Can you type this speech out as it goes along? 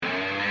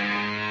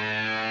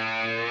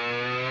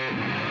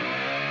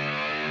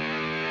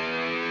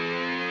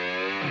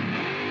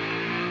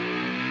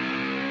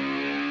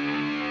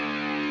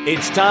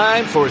It's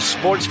time for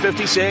Sports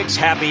 56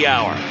 Happy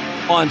Hour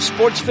on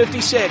Sports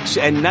 56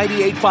 and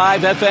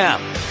 98.5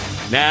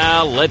 FM.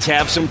 Now let's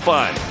have some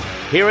fun.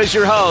 Here is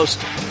your host,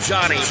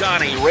 Johnny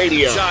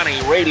Radio.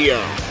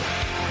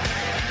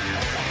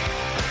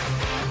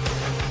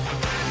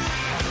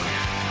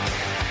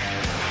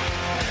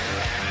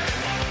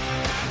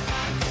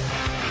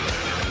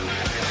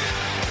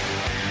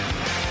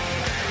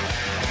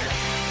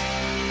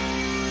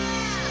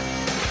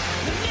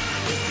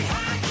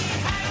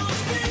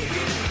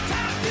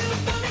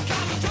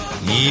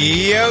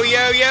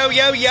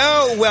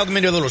 Yo. Welcome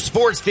into a little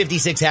Sports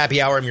 56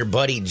 Happy Hour. I'm your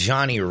buddy,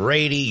 Johnny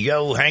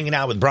Radio, hanging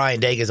out with Brian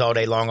Dagas all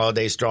day long, all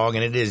day strong.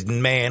 And it is,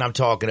 man, I'm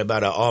talking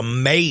about an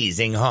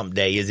amazing hump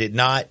day, is it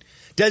not?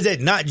 Does it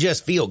not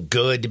just feel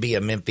good to be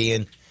a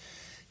Memphian?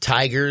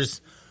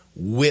 Tigers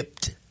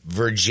whipped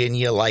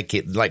Virginia like,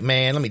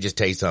 man, let me just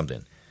tell you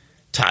something.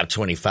 Top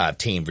 25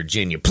 team,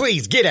 Virginia.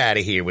 Please get out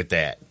of here with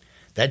that.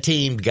 That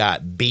team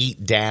got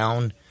beat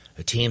down.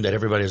 A team that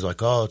everybody's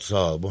like, oh, it's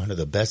one of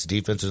the best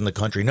defenses in the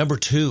country. Number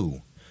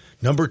two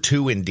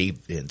in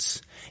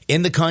defense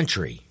in the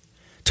country.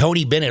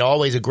 Tony Bennett,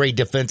 always a great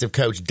defensive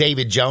coach.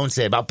 David Jones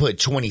said, I'll put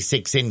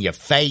 26 in your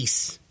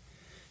face.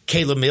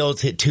 Caleb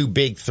Mills hit 2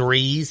 big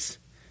threes.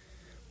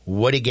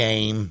 What a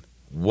game.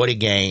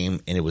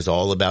 And it was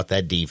all about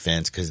that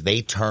defense because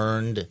they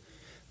turned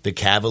the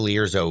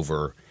Cavaliers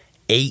over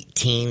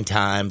 18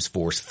 times,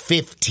 forced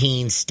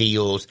 15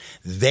 steals.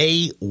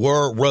 They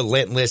were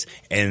relentless,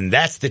 and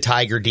that's the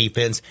Tiger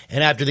defense.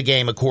 And after the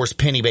game, of course,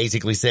 Penny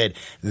basically said,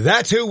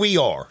 that's who we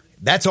are.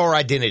 That's our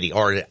identity.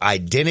 Our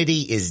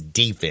identity is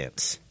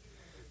defense.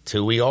 It's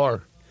who we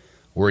are.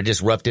 We're a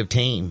disruptive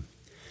team.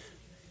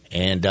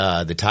 And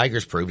the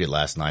Tigers proved it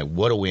last night.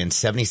 What a win,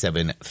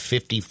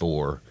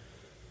 77-54.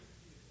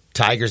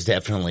 Tigers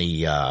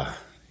definitely,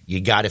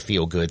 you got to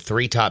feel good.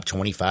 3 top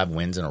 25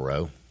 wins in a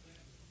row.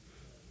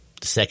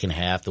 The second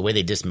half, the way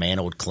they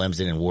dismantled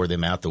Clemson and wore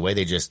them out, the way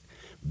they just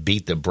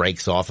beat the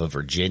brakes off of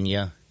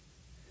Virginia.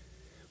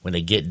 When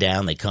they get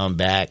down, they come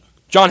back.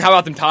 John, how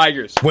about them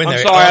Tigers? I'm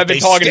sorry, I've been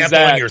talking to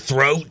Zach. On your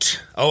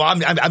throat. Oh,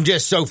 I'm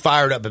just so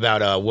fired up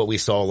about what we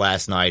saw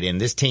last night.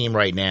 And this team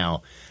right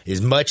now, as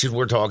much as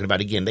we're talking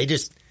about, again, they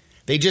just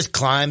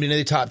climbed into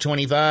the top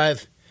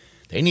 25.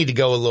 They need to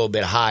go a little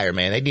bit higher,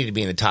 man. They need to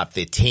be in the top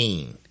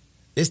 15.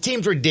 This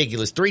team's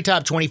ridiculous. 3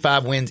 top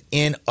 25 wins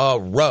in a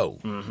row.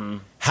 Mm-hmm.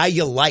 How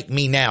you like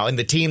me now? And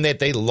the team that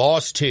they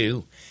lost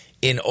to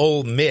in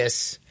Ole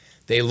Miss,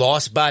 they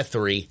lost by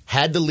 3,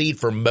 had the lead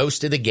for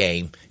most of the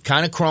game,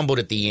 kind of crumbled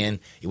at the end.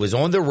 It was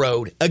on the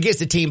road against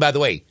the team, by the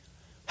way.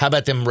 How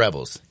about them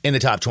Rebels in the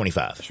top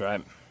 25? That's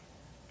right.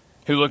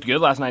 Who looked good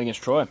last night against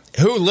Troy.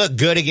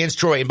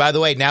 And by the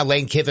way, now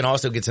Lane Kiffin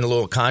also gets in a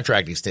little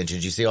contract extension.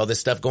 Did you see all this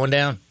stuff going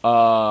down?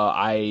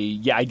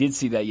 I did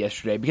see that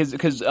yesterday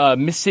because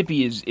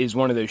Mississippi is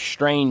one of those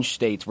strange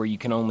states where you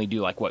can only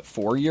do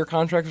 4-year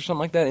contracts or something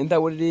like that. Isn't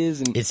that what it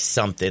is? And it's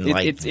something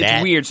like that.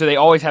 It's weird. So they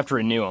always have to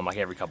renew them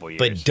every couple of years.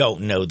 But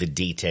don't know the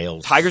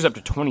details. Tigers up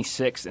to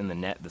 26 in the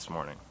net this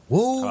morning.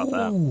 Ooh, how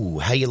about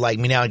that? How you like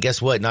me now? And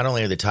guess what? Not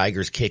only are the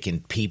Tigers kicking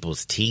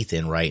people's teeth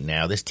in right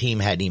now, this team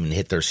hadn't even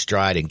hit their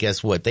stride. And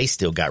guess what? They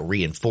still got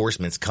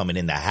reinforcements coming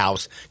in the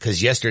house.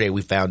 Because yesterday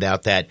we found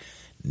out that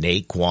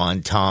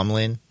Naquan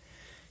Tomlin,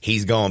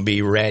 he's going to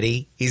be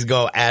ready. He's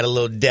going to add a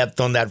little depth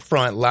on that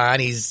front line.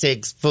 He's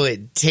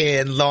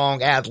 6'10",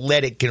 long,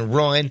 athletic, can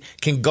run,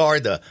 can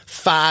guard the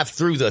 5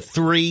 through the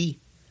 3.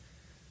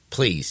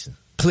 Please.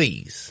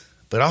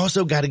 But I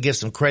also got to give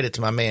some credit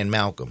to my man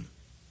Malcolm.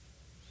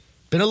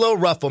 Been a little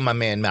rough on my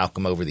man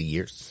Malcolm over the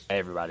years.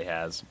 Everybody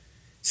has.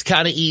 It's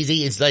kind of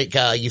easy. It's like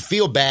you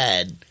feel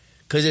bad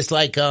because it's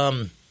like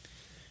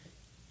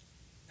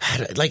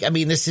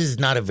this is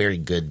not a very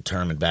good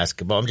term in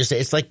basketball. I'm just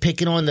saying it's like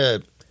picking on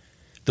the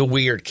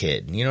weird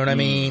kid. You know what I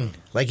mean?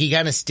 Like he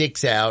kind of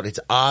sticks out. It's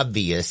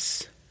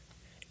obvious,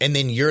 and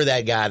then you're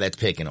that guy that's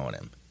picking on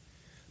him.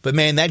 But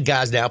man, that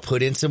guy's now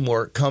put in some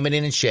work, coming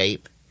in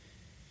shape.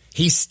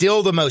 He's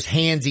still the most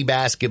handsy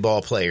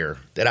basketball player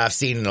that I've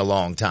seen in a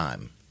long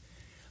time.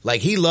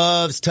 Like, he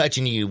loves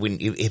touching you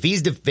if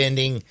he's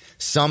defending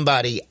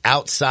somebody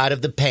outside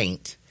of the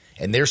paint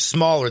and they're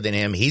smaller than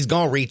him, he's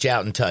going to reach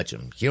out and touch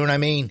them. You know what I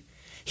mean?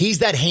 He's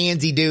that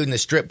handsy dude in the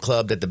strip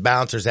club that the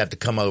bouncers have to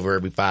come over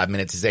every 5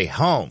 minutes and say,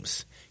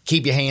 Holmes,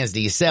 keep your hands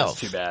to yourself.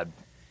 That's too bad.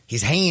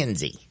 He's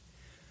handsy.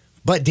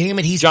 But damn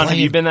it, he's John, playing.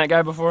 Have you been that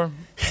guy before?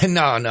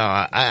 No,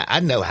 I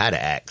know how to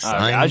act. Okay.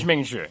 I was just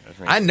making sure.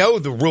 I know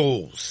the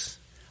rules.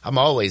 I'm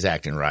always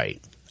acting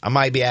right. I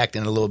might be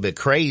acting a little bit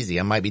crazy.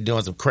 I might be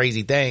doing some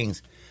crazy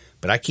things,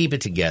 but I keep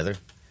it together.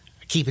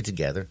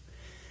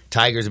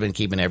 Tigers have been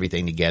keeping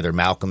everything together.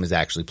 Malcolm has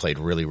actually played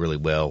really, really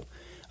well.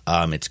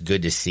 It's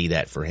good to see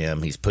that for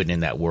him. He's putting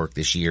in that work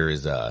this year.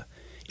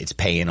 It's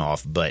paying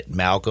off. But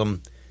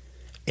Malcolm,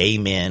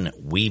 amen.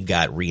 We've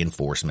got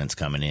reinforcements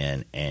coming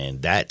in,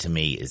 and that to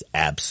me is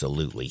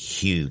absolutely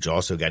huge.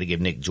 Also got to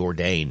give Nick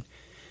Jourdain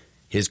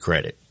his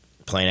credit.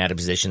 Playing out of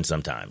position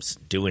sometimes,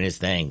 doing his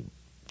thing.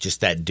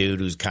 Just that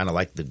dude who's kind of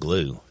like the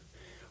glue.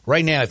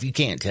 Right now, if you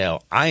can't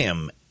tell, I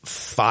am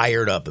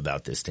fired up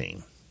about this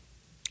team.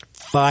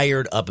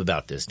 Fired up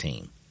about this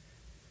team.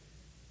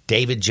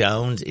 David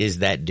Jones is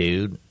that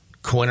dude.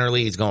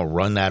 Quinterly is going to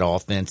run that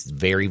offense. It's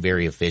very,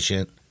 very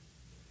efficient.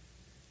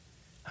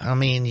 I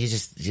mean,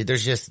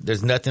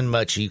 there's nothing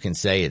much you can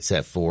say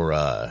except for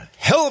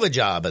hell of a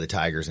job by the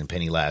Tigers and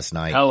Penny last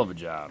night. Hell of a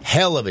job.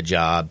 Hell of a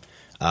job.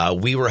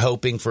 We were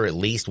hoping for at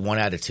least 1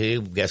 out of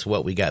 2. Guess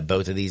what? We got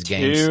both of these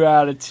games. 2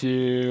 out of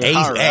 2.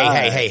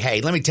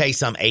 Hey, let me tell you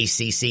something,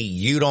 ACC.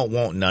 You don't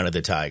want none of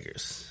the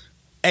Tigers.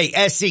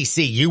 Hey,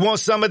 SEC, you want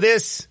some of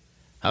this?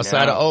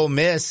 Outside of Ole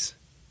Miss?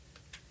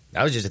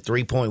 That was just a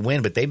 3-point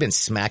win, but they've been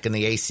smacking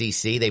the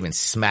ACC. They've been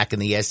smacking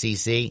the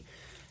SEC.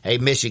 Hey,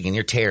 Michigan,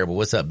 you're terrible.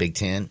 What's up, Big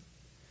Ten?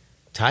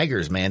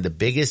 Tigers, man, the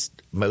biggest,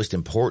 most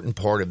important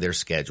part of their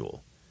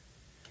schedule.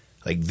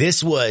 Like,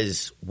 this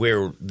was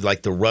where,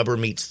 like, the rubber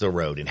meets the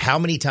road. And how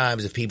many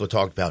times have people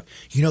talked about,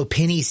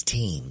 Penny's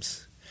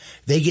teams,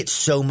 they get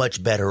so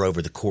much better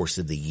over the course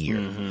of the year.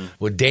 Mm-hmm.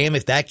 Well, damn,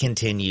 if that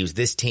continues,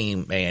 this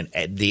team, man,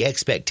 the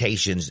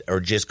expectations are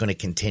just going to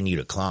continue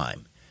to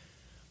climb.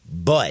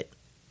 But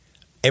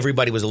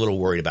everybody was a little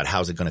worried about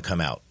how's it going to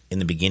come out in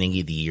the beginning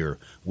of the year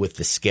with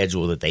the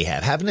schedule that they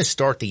have. Having to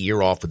start the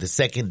year off with the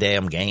second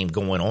damn game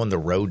going on the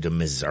road to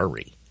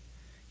Missouri.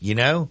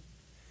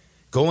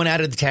 Going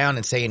out of the town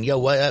and saying, yo,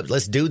 what up?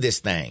 Let's do this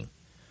thing.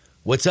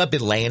 What's up,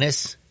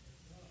 Atlantis?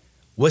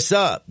 What's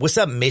up? What's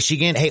up,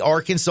 Michigan? Hey,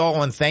 Arkansas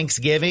on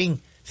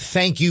Thanksgiving,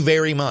 thank you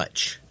very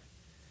much.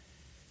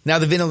 Now,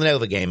 the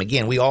Villanova game,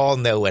 again, we all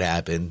know what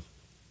happened.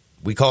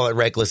 We call it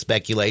reckless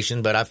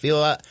speculation, but I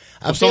feel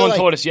someone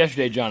told us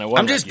yesterday, John.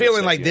 I'm just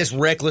feeling like this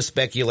reckless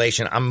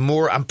speculation.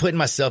 I'm putting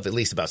myself at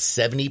least about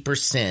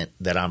 70%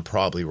 that I'm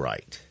probably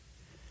right.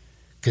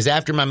 Because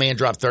after my man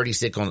dropped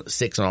 36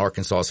 on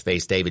Arkansas's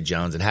face, David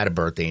Jones, and had a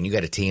birthday, and you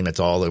got a team that's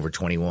all over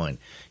 21,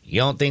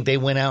 you don't think they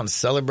went out and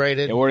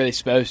celebrated? And what are they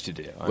supposed to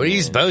do? What are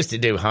you supposed to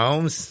do,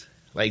 Holmes?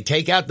 Like,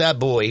 take out that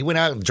boy. He went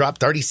out and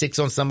dropped 36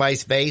 on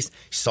somebody's face.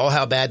 Saw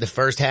how bad the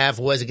first half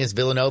was against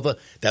Villanova.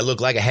 That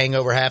looked like a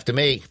hangover half to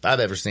me, if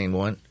I've ever seen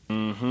one.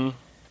 Mm-hmm.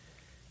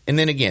 And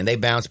then again, they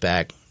bounced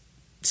back.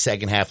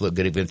 Second half looked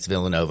good against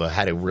Villanova.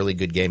 Had a really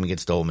good game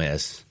against Ole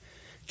Miss.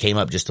 Came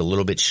up just a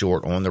little bit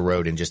short on the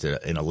road in just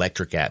an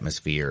electric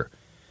atmosphere.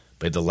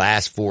 But the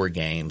last 4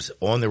 games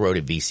on the road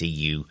at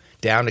VCU,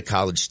 down to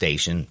College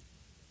Station,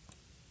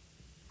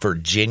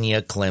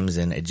 Virginia,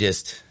 Clemson,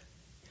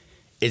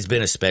 it's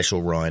been a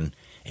special run,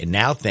 and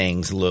now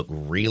things look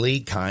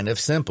really kind of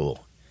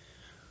simple.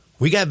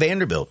 We got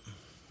Vanderbilt.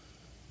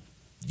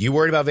 You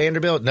worried about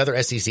Vanderbilt?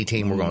 Another SEC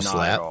team we're going to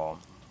slap. Not at all.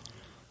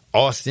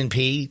 Austin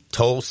Peay,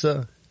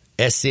 Tulsa,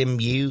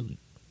 SMU,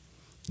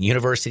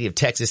 University of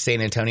Texas,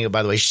 San Antonio.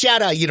 By the way,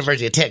 shout out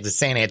University of Texas,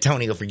 San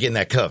Antonio for getting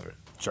that cover.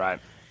 That's right.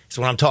 That's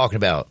what I'm talking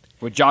about.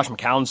 With Josh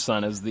McCown's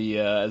son as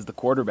the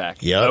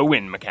quarterback. Yep.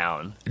 Owen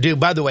McCown. Dude,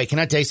 by the way, can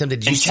I tell you something?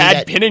 Did you see Chad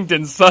that?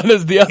 Pennington's son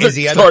is the other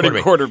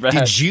starting quarterback.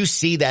 Did you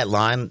see that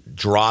line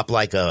drop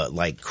like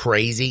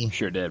crazy?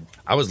 Sure did.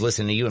 I was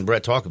listening to you and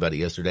Brett talk about it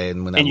yesterday,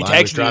 and when that you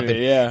line was dropping,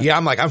 me, yeah,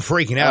 I'm like, I'm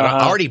freaking out.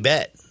 I already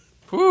bet.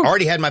 Whew.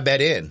 Already had my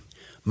bet in.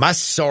 My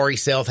sorry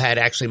self had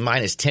actually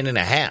minus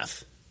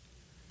 10.5.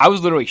 I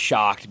was literally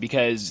shocked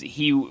because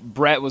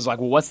Brett was like,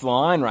 well, what's the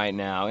line right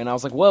now? And I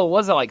was like, well,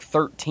 was it like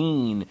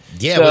 13?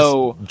 Yeah,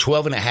 so, it was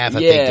 12.5, I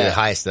think, the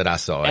highest that I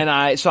saw it. And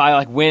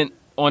I went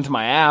onto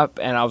my app,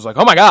 and I was like,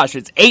 oh my gosh,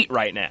 it's 8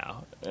 right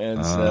now.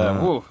 And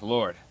so,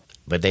 Lord.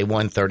 But they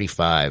won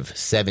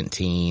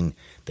 35-17.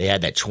 They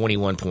had that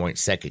 21-point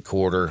second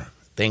quarter.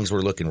 Things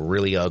were looking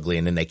really ugly,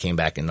 and then they came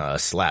back and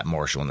slapped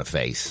Marshall in the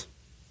face.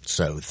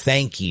 So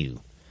thank you,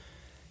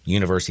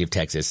 University of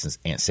Texas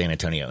and San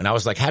Antonio. And I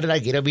was like, how did I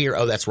get over here?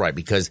 Oh, that's right,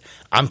 because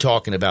I'm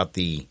talking about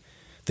the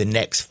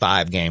next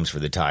 5 games for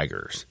the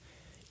Tigers.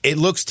 It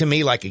looks to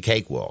me like a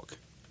cakewalk.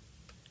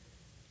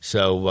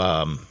 So,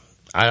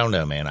 I don't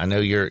know, man. I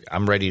know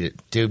I'm ready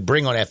to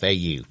bring on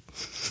FAU.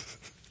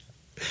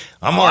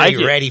 I'm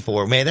already ready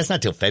for it. Man, that's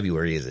not till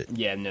February, is it?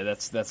 Yeah, no,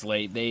 that's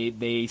late.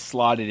 They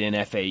slotted in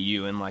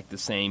FAU in like the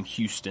same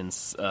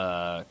Houston's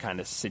kind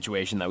of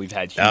situation that we've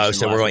had. Houston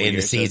so we're going in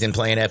the season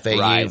playing FAU?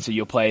 Right, so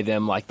you'll play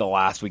them like the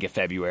last week of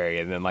February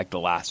and then like the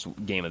last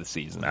game of the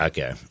season.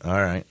 Okay. All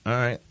right.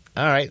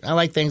 I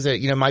like things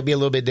that, might be a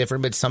little bit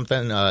different, but it's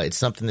something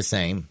the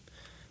same.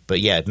 But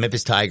yeah,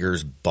 Memphis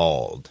Tigers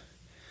balled.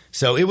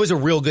 So it was a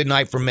real good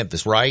night for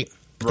Memphis, right?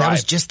 But that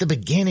was just the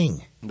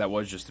beginning. That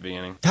was just the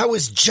beginning. That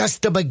was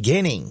just the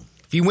beginning.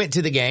 If you went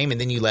to the game and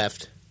then you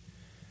left,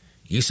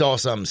 you saw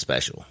something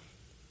special.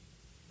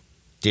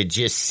 Did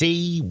you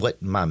see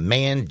what my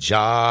man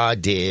Ja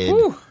did?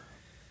 Whew.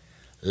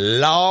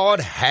 Lord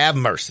have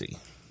mercy.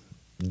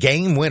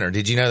 Game winner.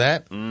 Did you know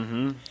that?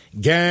 Mm-hmm.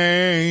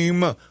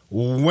 Game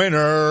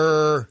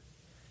winner.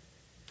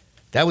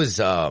 That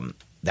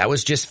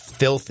was just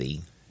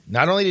filthy.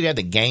 Not only did he have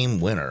the game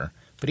winner,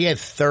 but he had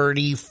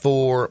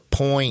 34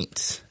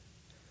 points.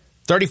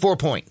 34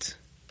 points.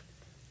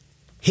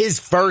 His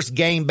first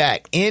game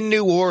back in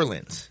New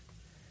Orleans.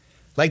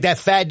 Like that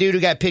fat dude who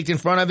got picked in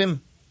front of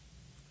him.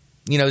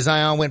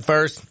 Zion went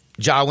first.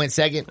 Ja went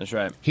second. That's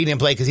right. He didn't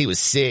play because he was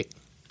sick.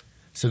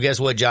 So guess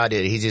what Ja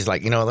did? He's just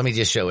like, let me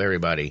just show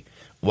everybody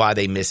why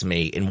they miss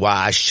me and why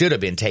I should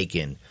have been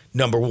taken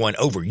number one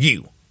over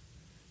you.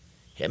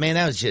 Yeah, man,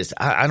 that was just,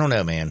 I don't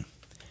know, man.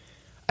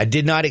 I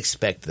did not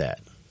expect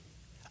that.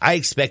 I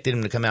expected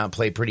him to come out and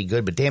play pretty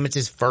good, but damn, it's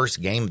his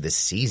first game of the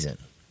season.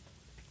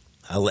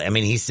 I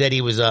mean, he said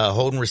he was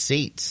holding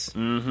receipts.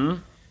 Mm-hmm.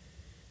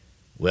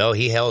 Well,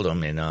 he held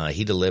them, and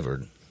he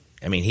delivered.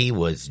 I mean, he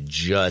was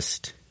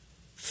just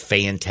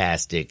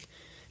fantastic.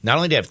 Not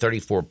only did he have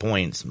 34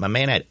 points, my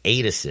man had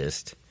 8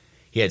 assists.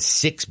 He had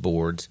 6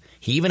 boards.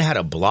 He even had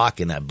a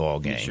block in that ball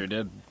game. He sure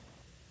did.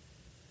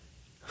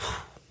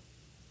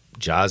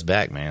 Ja's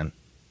back, man.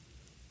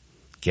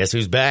 Guess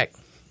who's back?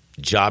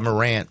 Ja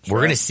Morant. Sure.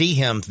 We're going to see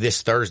him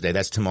this Thursday.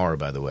 That's tomorrow,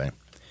 by the way.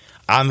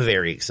 I'm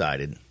very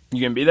excited. You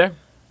going to be there?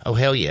 Oh,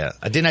 hell yeah.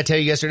 Didn't I tell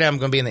you yesterday I'm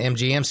going to be in the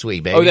MGM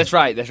suite, baby? Oh, that's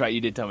right. That's right. You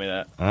did tell me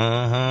that.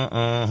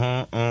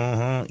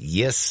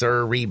 Yes,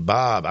 sir,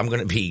 Bob.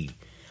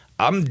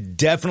 I'm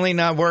definitely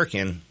not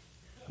working. I'm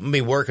going to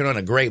be working on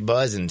a great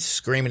buzz and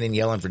screaming and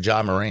yelling for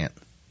Ja Morant.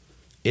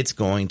 It's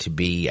going to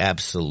be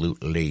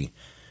absolutely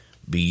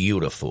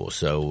beautiful.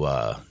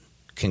 So,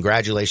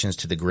 congratulations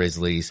to the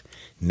Grizzlies.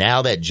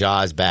 Now that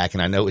Ja's back,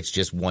 and I know it's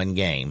just one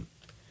game,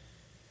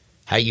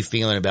 how you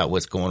feeling about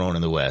what's going on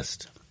in the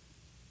West?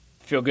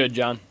 Feel good,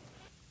 John.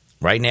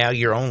 Right now,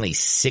 you're only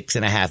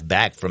 6.5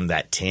 back from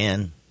that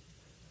 10.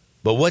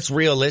 But what's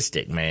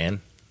realistic,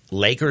 man?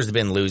 Lakers have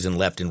been losing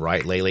left and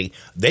right lately.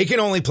 They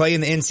can only play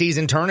in the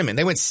in-season tournament.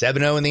 They went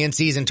 7-0 in the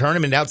in-season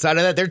tournament. Outside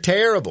of that, they're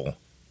terrible.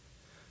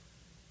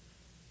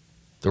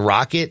 The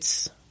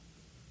Rockets?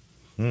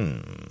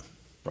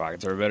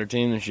 Rockets are a better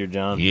team this year,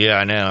 John. Yeah,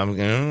 I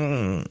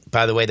know.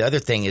 By the way, the other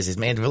thing is,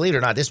 man, believe it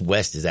or not, this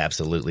West is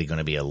absolutely going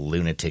to be a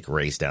lunatic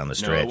race down the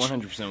stretch. No,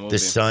 100% will The be.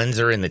 Suns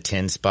are in the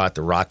 10 spot,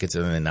 the Rockets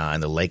are in the 9,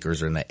 the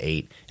Lakers are in the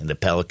 8, and the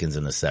Pelicans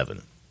in the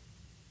 7.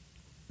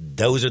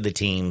 Those are the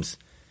teams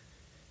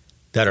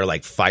that are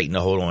like fighting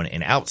to hold on.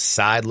 And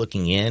outside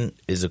looking in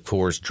is, of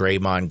course,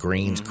 Draymond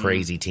Green's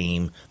crazy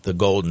team, the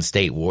Golden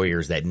State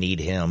Warriors that need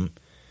him.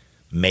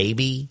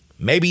 Maybe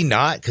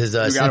not, because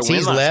since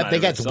he's left,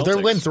 they're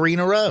winning 3 in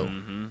a row.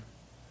 Mm-hmm.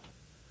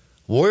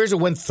 Warriors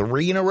have won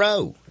 3 in a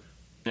row.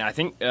 Yeah, I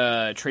think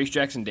Trace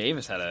Jackson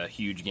Davis had a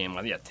huge game.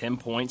 I think 10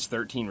 points,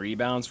 13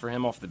 rebounds for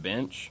him off the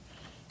bench.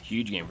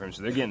 Huge game for him.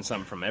 So they're getting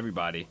something from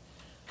everybody.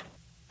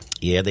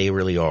 Yeah, they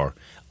really are.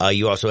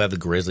 You also have the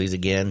Grizzlies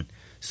again.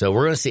 So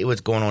we're going to see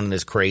what's going on in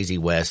this crazy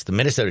West. The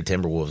Minnesota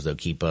Timberwolves, though,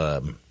 keep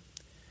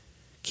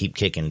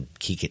kicking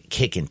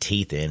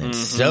teeth in, and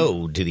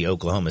so do the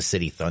Oklahoma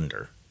City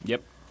Thunder.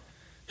 Yep.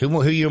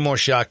 Who you're more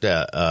shocked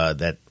at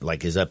that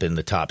like is up in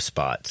the top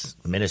spots,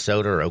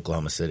 Minnesota or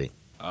Oklahoma City?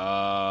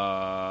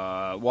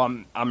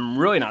 Well, I'm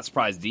really not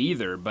surprised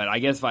either, but I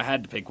guess if I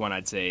had to pick one,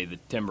 I'd say the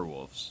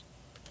Timberwolves.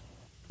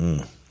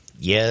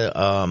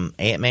 Yeah,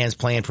 Ant-Man's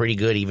playing pretty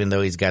good, even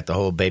though he's got the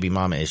whole baby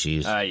mama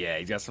issues. Yeah,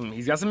 he's got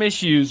some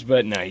issues,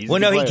 but no, he's. Well,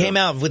 no, he came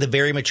out with a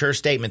very mature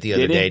statement the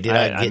other day. Did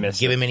I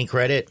give him any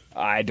credit?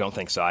 I don't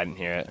think so. I didn't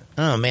hear it.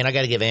 Oh man, I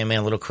got to give Ant-Man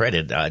a little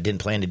credit. I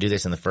didn't plan to do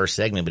this in the first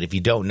segment, but if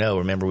you don't know,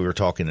 remember we were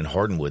talking in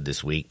Hardenwood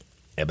this week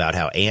about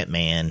how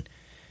Ant-Man,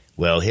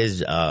 well,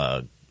 his,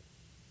 I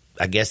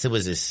guess it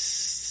was his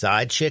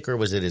side chick or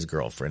was it his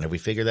girlfriend? Have we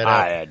figured that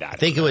out? I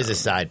think it was a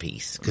side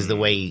piece because the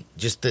way,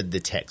 just the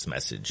text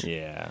message.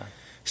 Yeah.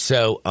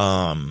 So,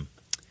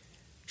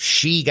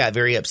 she got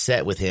very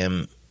upset with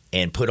him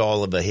and put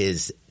all of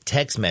his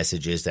text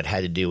messages that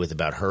had to do with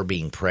about her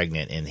being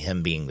pregnant and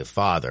him being the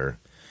father.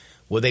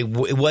 Well,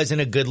 it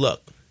wasn't a good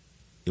look.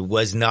 It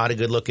was not a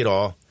good look at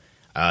all.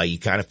 You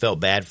kind of felt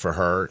bad for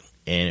her,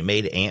 and it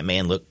made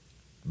Ant-Man look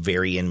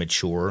very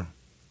immature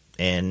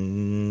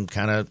and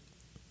kind of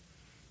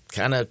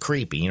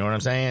creepy. You know what I'm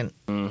saying?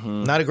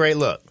 Mm-hmm. Not a great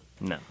look.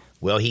 No.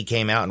 Well, he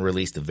came out and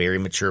released a very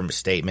mature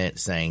statement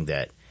saying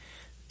that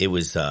it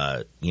was,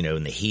 in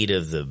the heat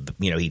of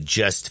he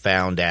just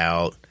found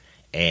out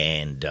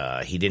and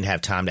he didn't have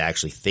time to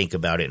actually think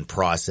about it and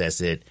process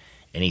it.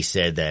 And he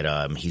said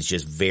that he's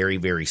just very,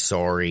 very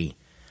sorry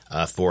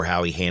for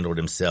how he handled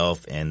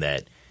himself and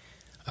that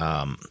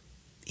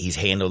he's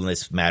handling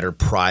this matter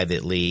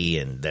privately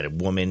and that a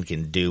woman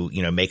can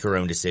make her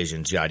own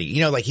decisions.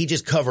 Like he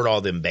just covered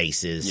all them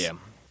bases. Yeah.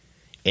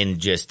 And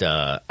just,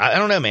 I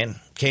don't know, man.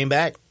 Came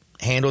back,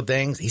 handled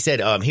things. He said,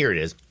 here it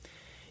is.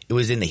 It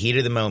was in the heat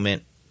of the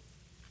moment.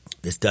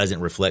 This doesn't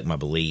reflect my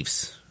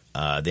beliefs.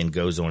 Then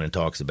goes on and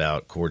talks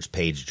about Coach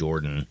Paige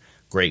Jordan,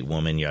 great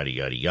woman, yada,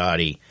 yada,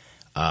 yada.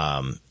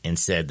 And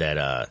said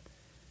that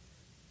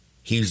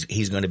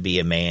he's going to be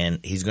a man.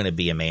 He's going to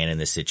be a man in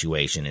this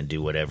situation and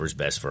do whatever's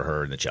best for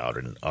her and the child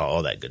and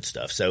all that good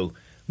stuff. So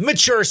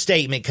mature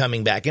statement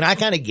coming back, and I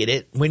kind of get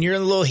it. When you're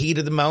in a little heat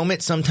of the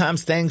moment,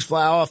 sometimes things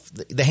fly off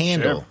the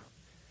handle. Sure.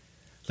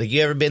 Like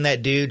you ever been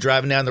that dude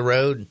driving down the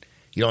road?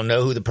 You don't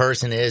know who the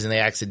person is, and they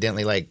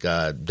accidentally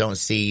don't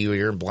see you, or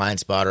you're in a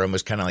blind spot, or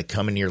almost kind of like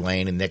coming to your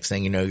lane, and next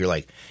thing you know, you're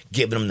like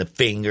giving them the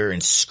finger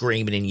and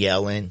screaming and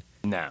yelling.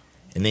 No.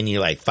 And then you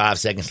like 5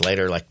 seconds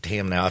later, like,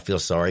 damn, now I feel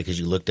sorry because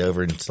you looked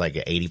over and it's like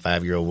an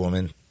 85-year-old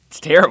woman. It's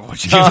terrible,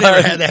 John. You've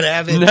never had that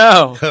happen?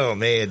 No. Oh,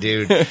 man,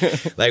 dude.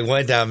 Like,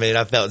 one time, man,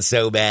 I felt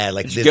so bad.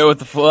 Like, Just go with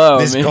the flow,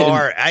 This man.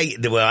 car,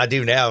 I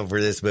do now for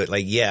this, but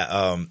like,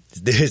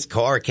 this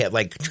car kept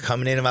like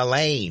coming into my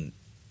lane.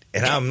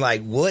 And I'm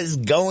like, what's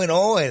going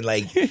on?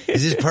 Like,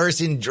 is this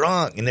person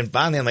drunk? And then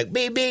finally I'm like,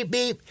 beep, beep,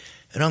 beep.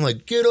 And I'm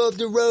like, get off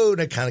the road.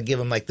 And I kind of give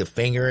him like the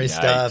finger and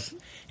stuff.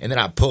 And then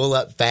I pull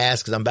up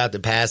fast because I'm about to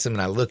pass him.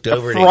 And I looked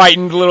over.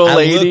 Frightened little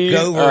lady.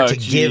 I looked over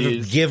to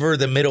give her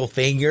the middle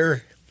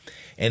finger.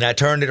 And I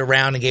turned it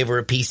around and gave her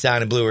a peace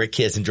sign and blew her a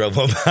kiss and drove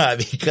home by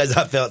because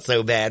I felt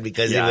so bad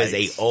because it was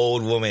a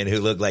old woman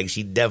who looked like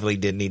she definitely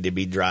didn't need to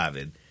be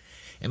driving.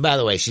 And by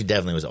the way, she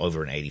definitely was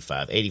over an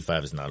 85.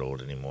 85 is not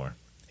old anymore.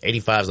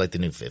 85 is like the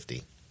new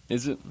 50.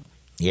 Is it?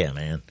 Yeah,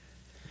 man.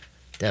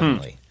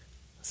 Definitely.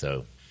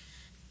 So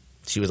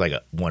she was like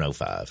a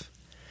 105.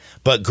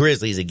 But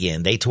Grizzlies,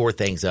 again, they tore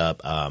things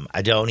up.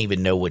 I don't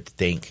even know what to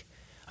think.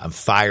 I'm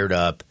fired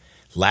up.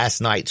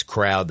 Last night's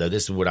crowd, though,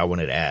 this is what I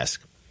wanted to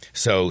ask.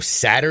 So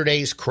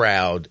Saturday's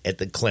crowd at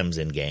the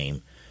Clemson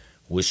game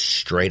was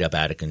straight up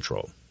out of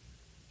control.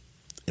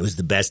 It was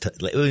the best.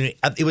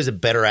 It was a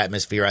better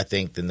atmosphere, I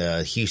think, than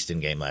the Houston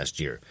game last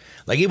year.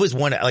 Like it was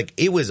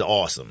it was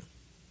awesome.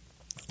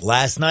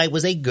 Last night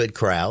was a good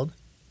crowd,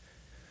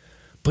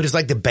 but it's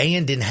like the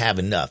band didn't have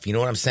enough. You know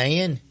what I'm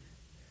saying?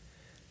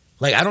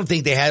 Like I don't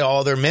think they had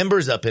all their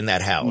members up in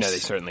that house. No, they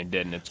certainly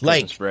didn't. It's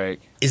Christmas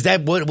break. Is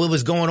that what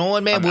was going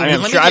on, man? I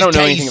don't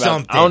know anything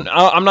about.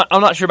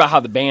 I'm not sure about how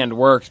the band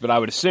works, but I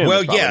would assume.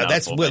 Well, yeah,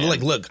 that's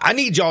look. I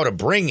need y'all to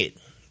bring it.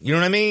 You know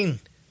what I mean?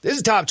 This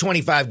is a top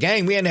 25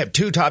 game. We hadn't had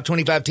two top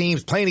 25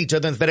 teams playing each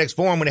other in the FedEx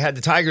Forum when it had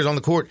the Tigers on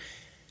the court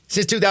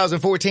since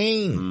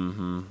 2014.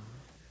 Mm-hmm.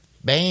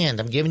 Band,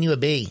 I'm giving you a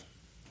B.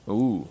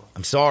 Ooh.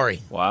 I'm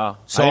sorry. Wow.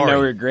 Sorry. I didn't know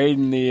we were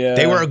grading the...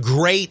 They were a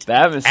great... The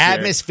atmosphere.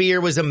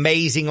 Atmosphere was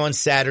amazing on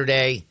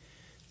Saturday.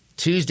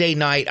 Tuesday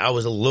night, I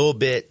was a little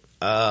bit...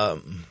 I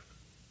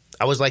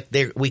was like,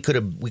 we could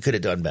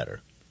have done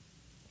better.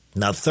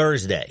 Now,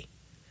 Thursday,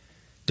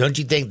 don't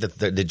you think that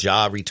the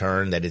Ja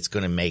return, that it's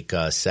going to make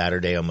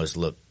Saturday almost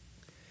look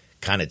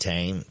kind of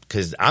tame?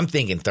 Because I'm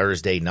thinking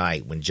Thursday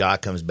night, when Ja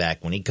comes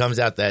back, when he comes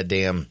out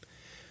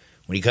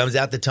when he comes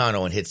out the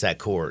tunnel and hits that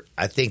court,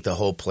 I think the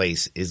whole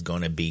place is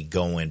going to be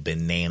going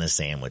banana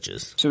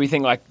sandwiches. So we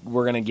think like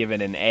we're going to give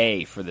it an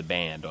A for the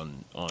band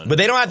on. But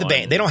they don't have the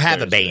band. They don't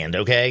have a band,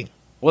 okay?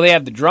 Well, they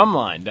have the drum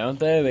line, don't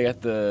they? They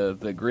got the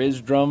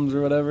Grizz drums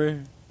or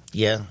whatever.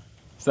 Yeah.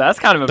 So that's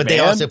kind of a but band.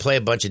 They also play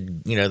a bunch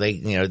of they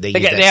use that they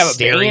have a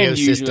stereo band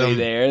system usually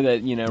there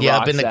that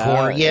up in the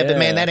corner. Out. Yeah, but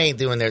man, that ain't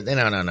doing their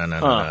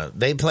no.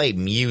 They play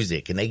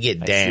music and they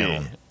get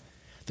down.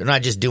 They're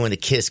not just doing the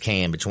kiss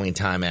cam between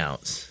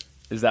timeouts.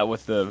 Is that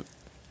what the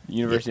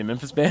University of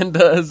Memphis band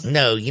does?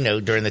 No,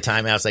 during the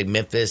timeouts, like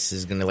Memphis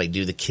is going to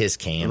do the kiss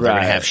cam. They're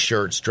going to have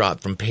shirts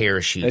dropped from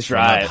parachutes from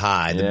up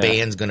high. The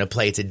band's going to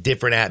play. It's a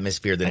different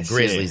atmosphere than a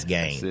Grizzlies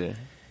game.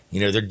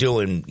 They're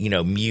doing,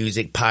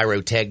 music,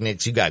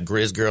 pyrotechnics. You got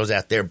Grizz girls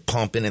out there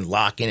pumping and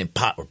locking and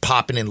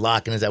popping and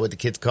locking. Is that what the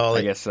kids call it?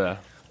 I guess so.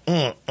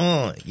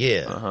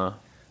 Yeah. Uh-huh.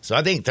 So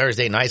I think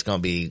Thursday night's going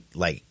to be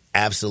like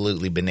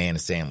absolutely banana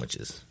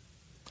sandwiches.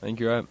 I think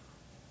you're right.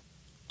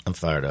 I'm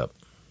fired up.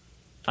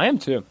 I am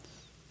too.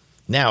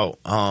 Now,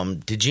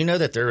 did you know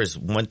that there is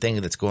one thing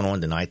that's going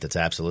on tonight that's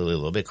absolutely a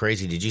little bit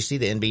crazy? Did you see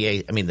the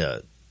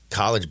the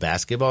college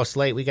basketball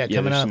slate we got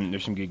coming up?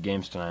 There's some good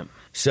games tonight.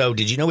 So,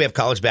 did you know we have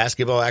college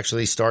basketball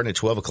actually starting at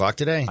 12 o'clock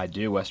today? I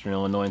do. Western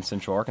Illinois and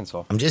Central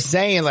Arkansas. I'm just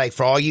saying, like,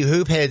 for all you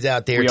hoop heads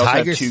out there, we also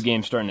Tigers... have 2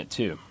 games starting at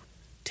 2.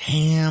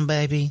 Damn,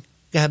 baby.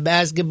 Got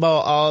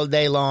basketball all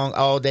day long,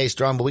 all day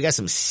strong, but we got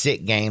some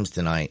sick games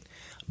tonight.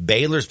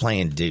 Baylor's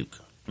playing Duke.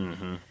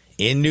 Mm-hmm.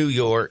 In New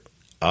York.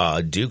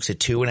 Duke's a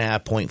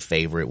 2.5-point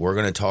favorite. We're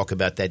going to talk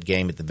about that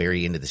game at the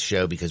very end of the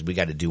show because we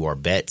got to do our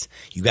bets.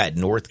 You got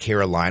North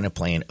Carolina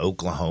playing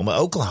Oklahoma.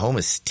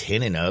 Oklahoma's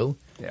 10-0.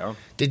 Yeah.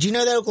 Did you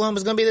know that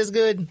Oklahoma's going to be this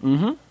good?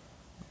 Mm-hmm.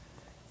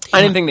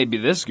 I didn't think they'd be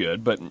this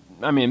good, but,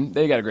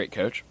 they got a great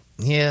coach.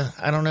 Yeah,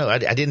 I don't know. I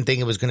didn't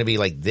think it was going to be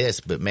like this,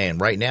 but, man,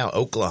 right now,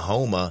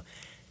 Oklahoma,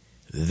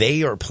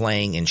 they are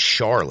playing in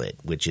Charlotte,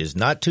 which is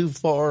not too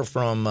far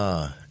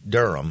from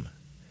Durham.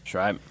 That's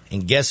right.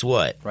 And guess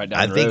what? Right down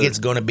I the think road. It's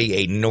going to be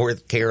a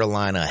North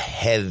Carolina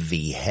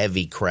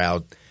heavy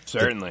crowd.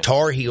 Certainly. The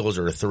Tar Heels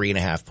are a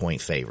 3.5-point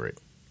favorite.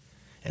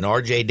 And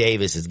R.J.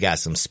 Davis has got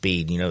some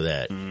speed. You know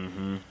that.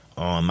 Mm-hmm.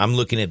 I'm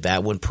looking at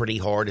that one pretty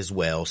hard as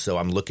well. So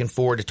I'm looking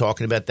forward to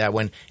talking about that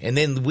one. And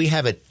then we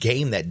have a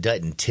game that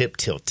doesn't tip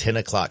till 10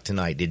 o'clock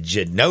tonight. Did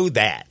you know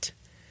that?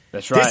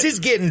 That's right. This is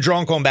getting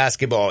drunk on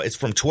basketball. It's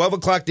from 12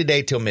 o'clock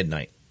today till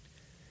midnight.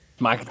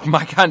 My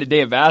kind of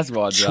day of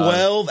basketball, John.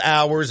 12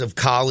 hours of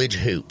college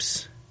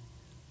hoops.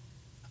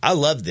 I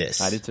love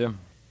this. I do too.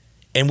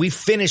 And we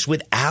finished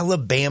with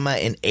Alabama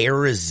and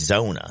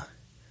Arizona.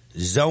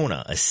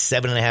 Zona, a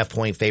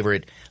 7.5-point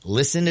favorite.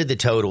 Listen to the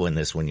total in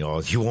this one,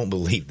 y'all. You won't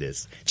believe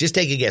this. Just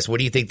take a guess. What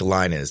do you think the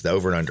line is, the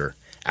over and under?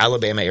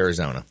 Alabama,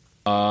 Arizona.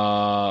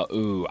 I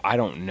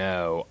don't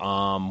know.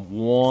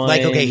 One.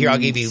 Like, okay, here, I'll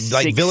give you,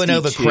 like,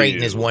 Villanova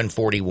Creighton is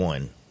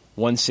 141.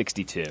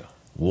 162.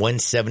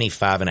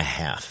 175.5.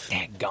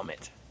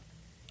 Dadgummit.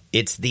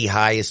 It's the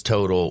highest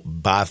total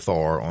by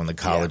far on the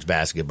college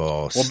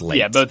basketball slate.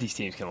 Yeah, both these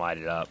teams can light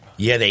it up.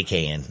 Yeah, they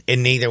can.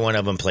 And neither one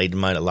of them played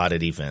a lot of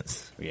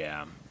defense.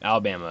 Yeah.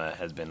 Alabama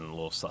has been a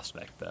little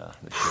suspect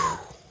this year.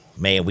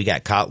 Man, we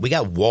got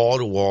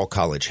wall-to-wall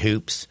college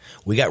hoops.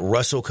 We got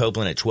Russell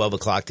Copeland at 12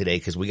 o'clock today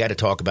because we got to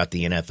talk about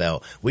the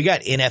NFL. We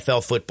got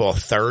NFL football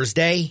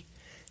Thursday,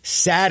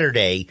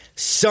 Saturday,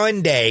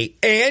 Sunday,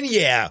 and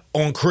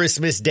on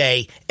Christmas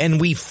Day. And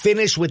we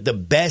finish with the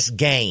best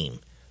game,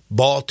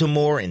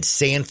 Baltimore and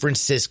San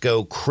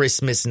Francisco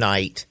Christmas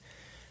night.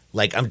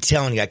 Like, I'm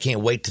telling you, I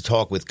can't wait to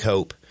talk with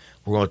Cope.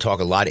 We're going to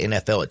talk a lot of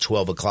NFL at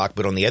 12 o'clock.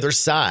 But on the other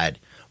side,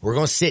 we're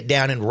going to sit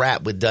down and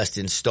rap with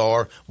Dustin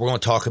Starr. We're going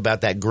to talk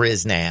about that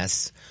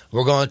Grizzlies.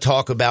 We're going to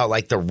talk about,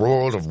 like, the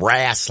world of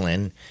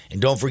wrestling.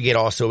 And don't forget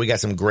also, we got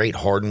some great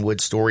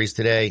Hardwood stories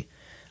today.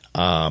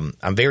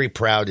 I'm very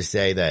proud to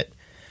say that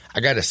I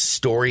got a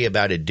story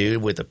about a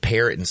dude with a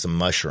parrot and some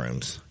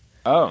mushrooms.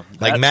 Oh,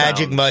 like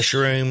magic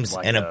mushrooms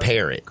like and a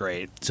parrot.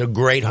 Great. It's a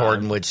great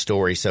Hardwood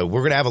story. So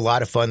we're going to have a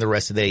lot of fun the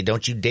rest of the day.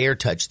 Don't you dare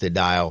touch the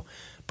dial.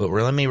 But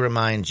let me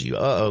remind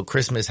you,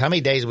 Christmas, how many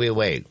days are we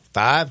away?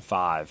 5?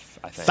 5,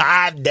 I think.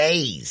 5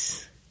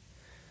 days.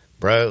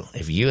 Bro,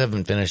 if you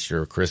haven't finished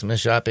your Christmas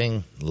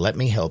shopping, let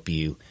me help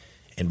you.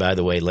 And by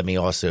the way, let me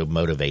also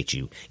motivate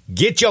you.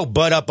 Get your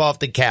butt up off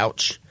the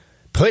couch,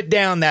 put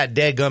down that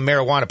deadgum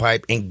marijuana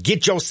pipe, and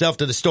get yourself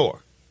to the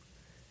store.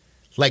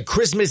 Like,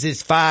 Christmas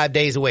is 5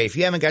 days away. If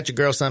you haven't got your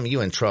girl something,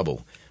 you're in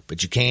trouble.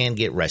 But you can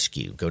get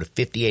rescued. Go to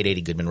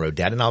 5880 Goodman Road,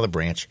 down in Olive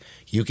Branch.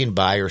 You can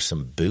buy her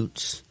some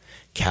boots,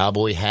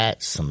 cowboy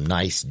hats, some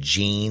nice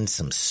jeans,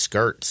 some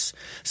skirts,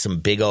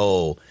 some big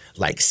old,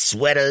 like,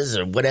 sweaters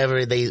or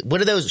whatever.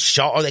 What are those?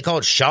 Are they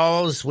called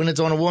shawls when it's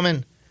on a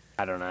woman?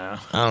 I don't know.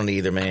 I don't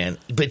either, man.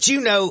 But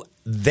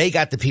they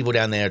got the people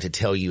down there to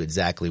tell you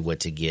exactly what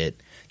to get.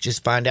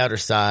 Just find out her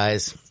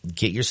size,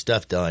 get your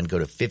stuff done, go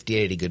to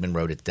 5880 Goodman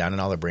Road. It's down in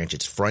Olive Branch.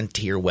 It's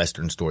Frontier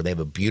Western Store. They have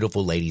a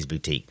beautiful ladies'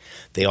 boutique.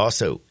 They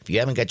also, if you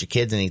haven't got your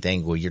kids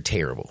anything, well, you're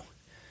terrible.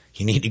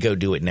 You need to go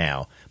do it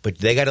now. But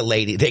they got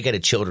a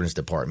children's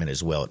department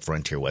as well at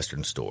Frontier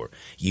Western Store.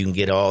 You can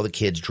get all the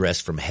kids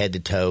dressed from head to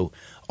toe,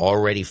 all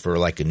ready for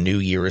like a new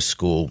year of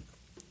school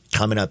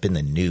coming up in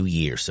the new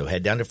year. So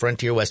head down to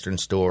Frontier Western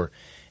Store.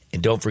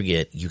 And don't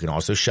forget, you can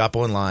also shop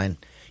online.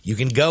 You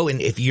can go,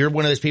 and if you're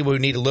one of those people who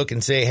need to look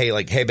and say,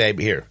 hey, babe,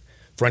 here,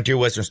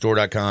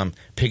 frontierwesternstore.com,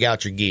 pick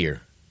out your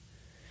gear.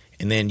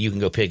 And then you can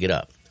go pick it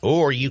up.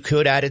 Or you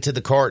could add it to the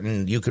cart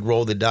and you could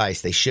roll the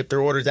dice. They ship their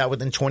orders out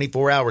within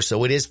 24 hours,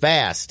 so it is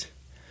fast.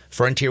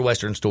 Frontier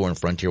Western Store and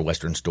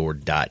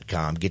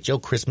frontierwesternstore.com. Get your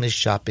Christmas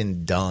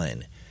shopping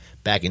done.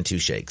 Back in 2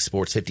 shakes.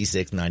 Sports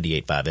 56,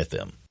 98.5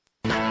 FM.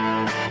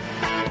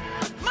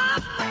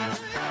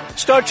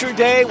 Start your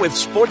day with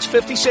Sports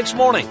 56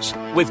 Mornings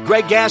with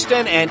Greg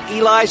Gaston and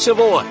Eli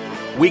Savoy.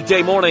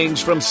 Weekday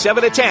mornings from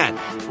 7 to 10,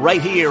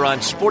 right here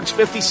on Sports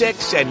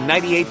 56 and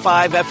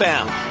 98.5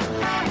 FM.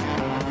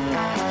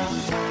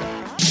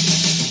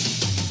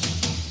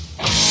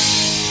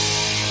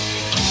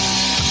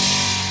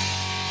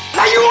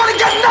 Now you want to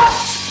get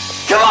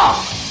nuts? Come on,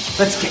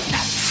 let's get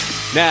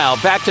nuts.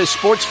 Now back to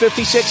Sports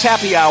 56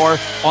 Happy Hour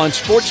on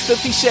Sports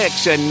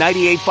 56 and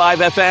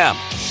 98.5 FM.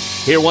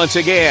 Here once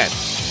again,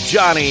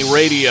 Johnny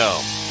Radio.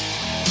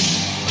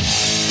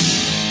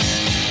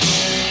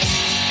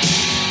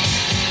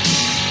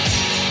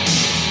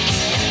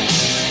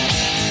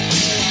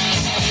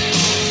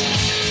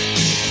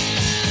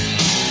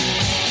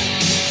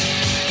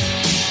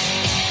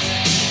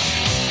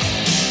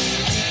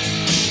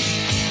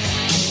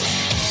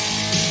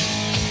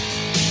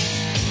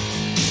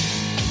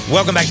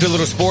 Welcome back to a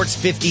little Sports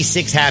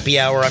 56 Happy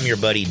Hour. I'm your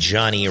buddy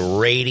Johnny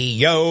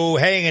Radio,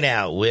 hanging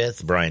out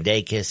with Brian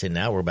Dacus, and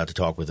now we're about to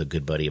talk with a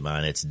good buddy of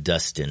mine. It's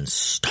Dustin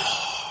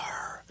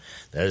Starr.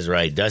 That is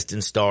right.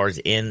 Dustin Starr's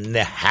in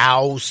the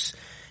house,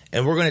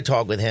 and we're going to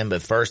talk with him.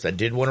 But first, I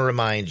did want to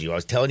remind you, I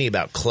was telling you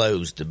about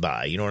clothes to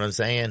buy. You know what I'm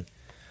saying?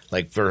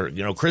 Like for,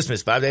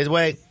 Christmas, 5 days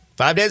away.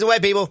 5 days away,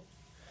 people.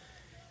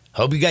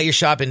 Hope you got your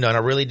shopping done. I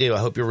really do. I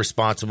hope you're a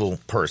responsible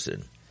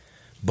person.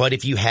 But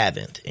if you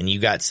haven't, and you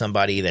got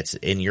somebody that's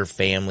in your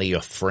family, a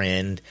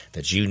friend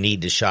that you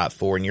need to shop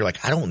for, and you're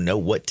like, I don't know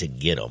what to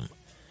get them.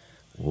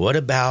 What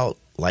about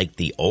like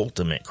the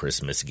ultimate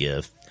Christmas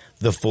gift,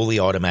 the fully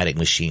automatic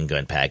machine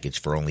gun package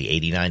for only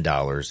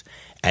 $89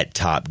 at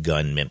Top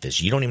Gun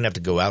Memphis? You don't even have to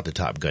go out to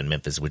Top Gun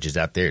Memphis, which is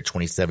out there at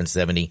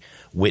 2770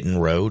 Witten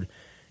Road.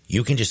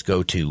 You can just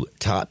go to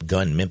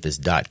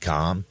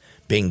topgunmemphis.com.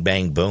 Bing,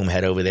 bang, boom,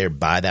 head over there,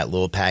 buy that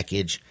little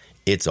package.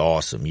 It's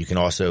awesome. You can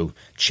also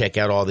check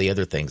out all the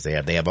other things they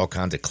have. They have all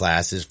kinds of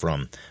classes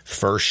from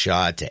first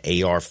shot to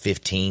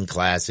AR-15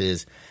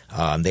 classes.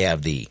 They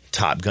have the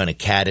Top Gun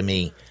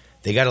Academy.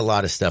 They got a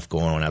lot of stuff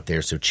going on out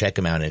there, so check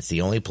them out. And it's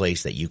the only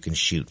place that you can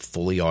shoot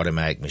fully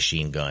automatic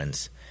machine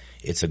guns.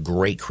 It's a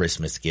great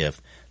Christmas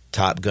gift.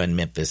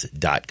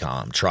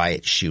 TopGunMemphis.com. Try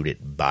it, shoot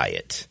it, buy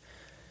it.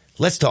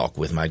 Let's talk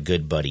with my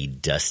good buddy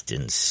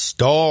Dustin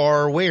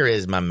Starr. Where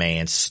is my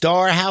man?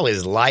 Starr, how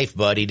is life,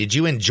 buddy? Did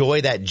you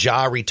enjoy that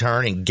Ja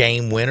return and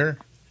game winner?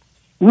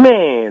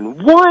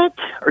 Man, what?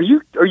 Are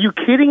you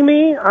kidding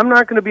me? I'm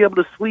not going to be able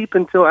to sleep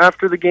until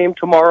after the game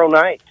tomorrow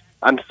night.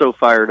 I'm so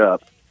fired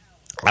up.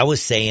 I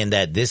was saying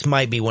that this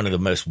might be one of the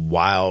most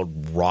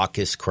wild,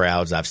 raucous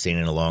crowds I've seen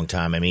in a long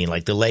time. I mean,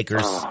 like the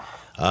Lakers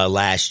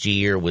last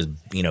year was,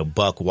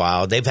 buck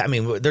wild.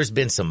 There's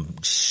been some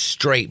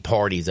straight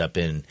parties up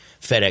in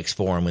FedEx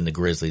Forum when the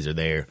Grizzlies are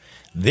there.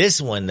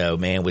 This one, though,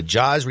 man, with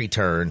Ja's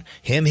return,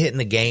 him hitting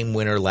the game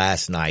winner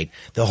last night,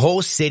 the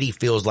whole city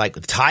feels like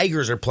the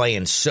Tigers are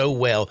playing so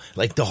well.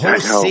 Like the whole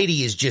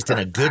city is just in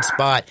a good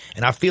spot,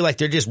 and I feel like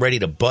they're just ready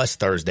to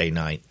bust Thursday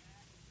night.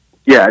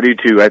 Yeah, I do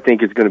too. I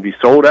think it's going to be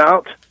sold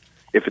out,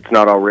 if it's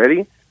not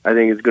already. I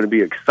think it's going to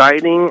be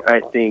exciting. I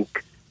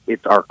think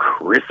it's our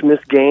Christmas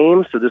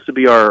game, so this will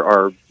be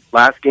our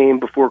last game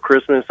before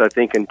Christmas, I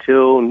think,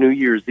 until New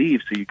Year's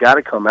Eve. So you got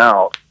to come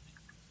out,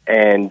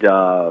 and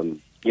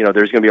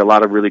there's going to be a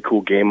lot of really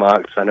cool game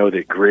mocks. I know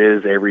that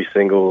Grizz every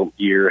single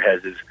year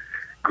has his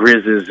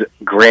Grizz's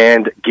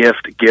grand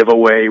gift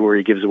giveaway where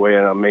he gives away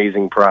an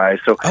amazing prize.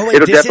 So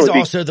this is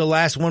also the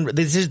last one.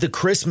 This is the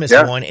Christmas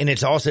one, and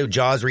it's also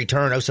Ja's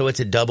return. Oh, so it's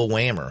a double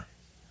whammer.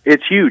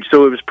 It's huge.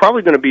 So it was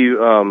probably going to be,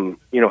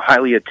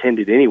 highly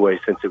attended anyway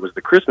since it was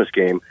the Christmas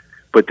game.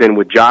 But then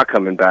with Ja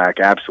coming back,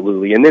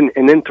 absolutely, and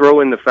then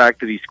throw in the fact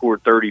that he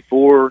scored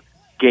 34,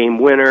 game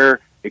winner,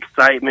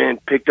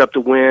 excitement, picked up the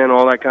win,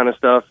 all that kind of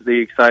stuff. The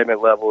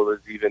excitement level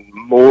is even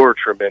more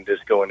tremendous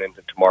going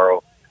into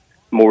tomorrow,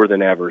 more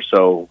than ever.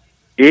 So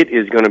it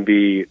is going to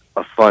be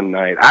a fun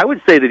night. I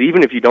would say that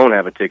even if you don't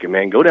have a ticket,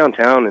 man, go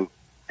downtown and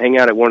hang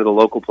out at one of the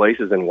local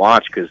places and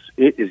watch, because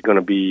it is going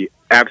to be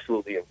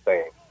absolutely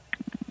insane.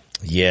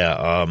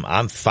 Yeah,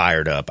 I'm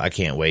fired up. I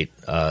can't wait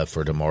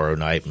for tomorrow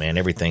night, man.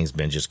 Everything's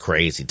been just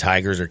crazy.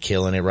 Tigers are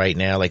killing it right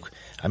now.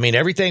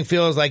 Everything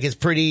feels like it's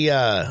pretty, we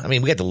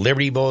got the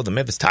Liberty Bowl. The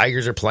Memphis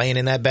Tigers are playing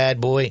in that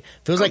bad boy.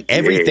 Feels like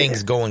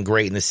everything's going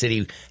great in the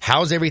city.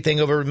 How's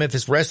everything over at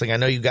Memphis Wrestling? I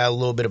know you got a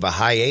little bit of a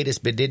hiatus,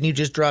 but didn't you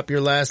just drop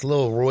your last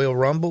little Royal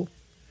Rumble?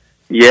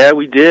 Yeah,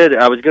 we did.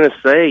 I was going to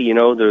say,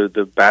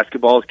 the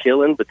basketball is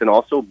killing, but then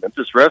also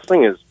Memphis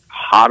Wrestling is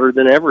hotter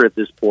than ever at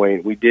this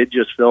point. We did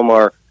just film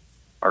our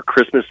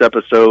Christmas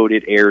episode.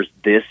 It airs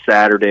this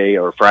Saturday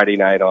or Friday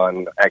night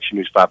on Action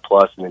News 5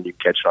 Plus, and then you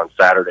catch it on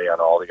Saturday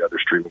on all the other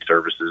streaming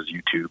services,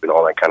 YouTube, and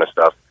all that kind of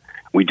stuff.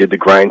 We did the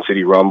Grind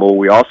City Rumble.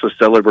 We also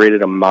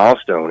celebrated a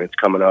milestone. It's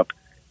coming up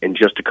in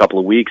just a couple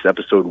of weeks,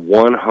 episode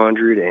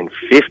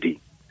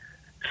 150.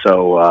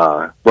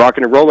 So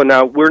rocking and rolling.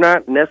 Now, we're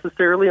not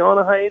necessarily on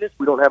a hiatus.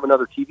 We don't have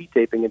another TV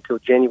taping until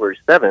January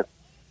 7th,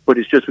 but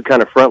it's just we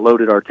kind of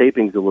front-loaded our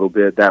tapings a little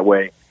bit. That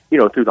way,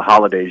 through the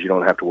holidays, you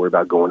don't have to worry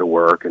about going to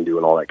work and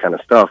doing all that kind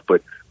of stuff.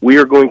 But we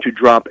are going to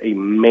drop a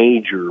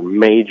major,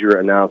 major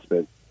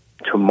announcement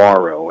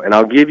tomorrow. And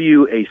I'll give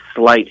you a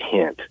slight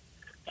hint.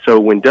 So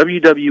when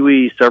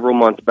WWE several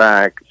months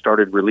back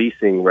started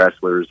releasing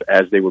wrestlers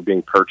as they were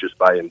being purchased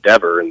by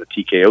Endeavor and the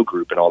TKO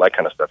group and all that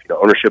kind of stuff,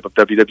 ownership of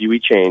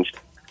WWE changed.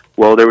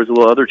 Well, there was a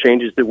little other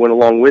changes that went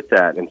along with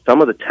that. And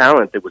some of the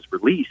talent that was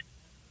released,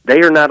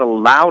 they are not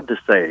allowed to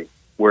say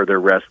where they're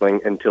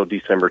wrestling until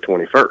December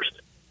 21st.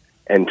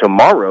 And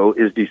tomorrow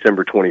is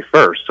December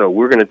 21st, so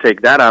we're going to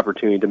take that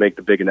opportunity to make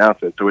the big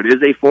announcement. So it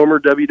is a former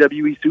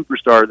WWE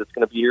superstar that's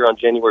going to be here on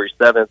January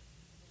 7th,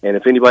 and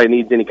if anybody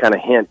needs any kind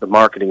of hint, the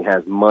marketing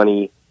has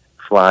money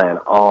flying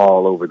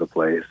all over the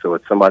place, so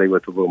it's somebody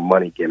with a little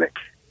money gimmick.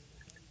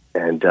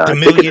 And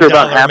tickets are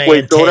about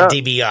halfway sold out.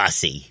 Ted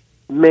DiBiase.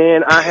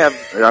 Man,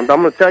 I'm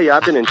going to tell you,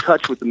 I've been in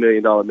touch with the $1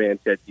 Million Man,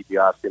 Ted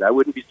DiBiase, and I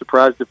wouldn't be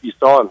surprised if you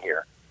saw him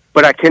here.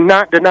 But I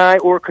cannot deny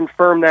or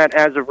confirm that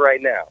as of right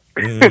now.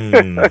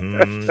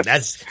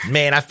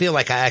 I feel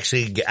like I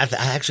actually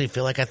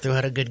feel like I threw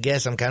out a good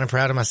guess. I'm kind of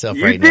proud of myself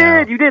now.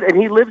 You did.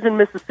 And he lives in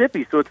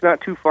Mississippi, so it's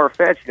not too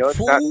far-fetched. It's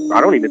not,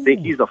 I don't even think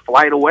he's a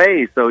flight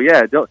away. So,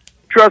 yeah,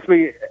 trust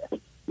me,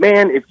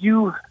 man,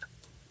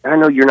 I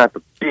know you're not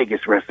the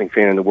biggest wrestling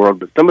fan in the world,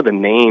 but some of the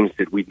names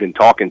that we've been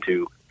talking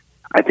to,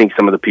 I think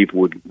some of the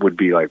people would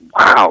be like,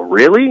 wow,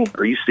 really?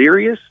 Are you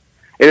serious?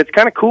 And it's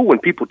kind of cool when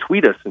people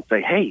tweet us and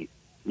say, hey,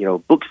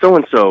 book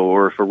so-and-so,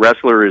 or if a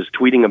wrestler is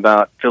tweeting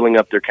about filling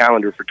up their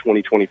calendar for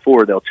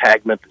 2024, they'll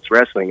tag Memphis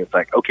Wrestling. It's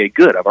like, okay,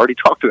 good. I've already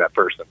talked to that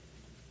person.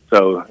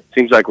 So it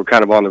seems like we're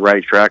kind of on the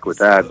right track with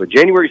that. But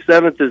January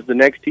 7th is the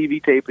next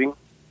TV taping.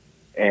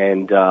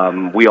 And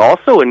we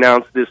also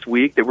announced this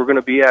week that we're going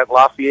to be at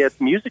Lafayette's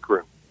Music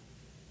Room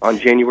on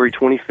January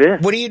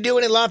 25th. What are you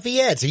doing at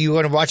Lafayette's? Are you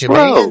going to watch it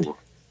land?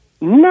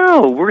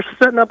 No, we're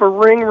setting up a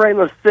ring right in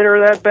the center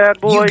of that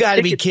bad boy. You got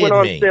to be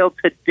kidding me. Tickets went on sale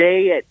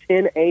today at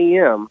 10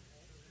 a.m.,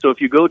 so if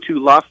you go to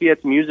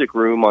Lafayette's Music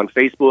Room on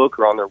Facebook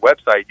or on their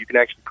website, you can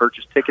actually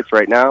purchase tickets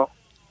right now.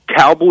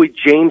 Cowboy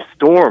James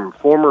Storm,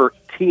 former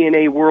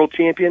TNA World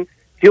Champion,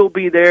 he'll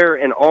be there,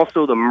 and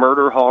also the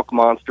Murder Hawk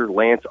monster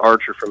Lance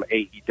Archer from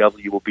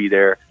AEW will be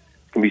there.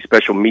 can be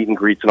special meet and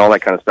greets and all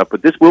that kind of stuff.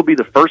 But this will be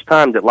the first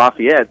time that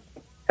Lafayette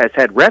has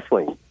had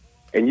wrestling.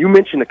 And you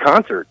mentioned the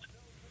concerts.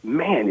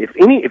 Man,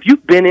 if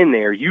you've been in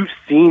there, you've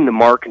seen the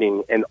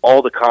marketing and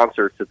all the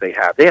concerts that they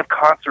have. They have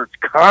concerts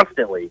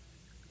constantly.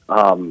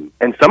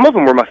 And some of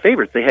them were my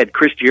favorites. They had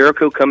Chris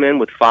Jericho come in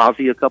with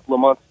Fozzy a couple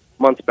of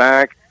months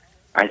back.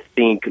 I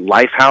think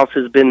Lifehouse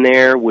has been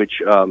there,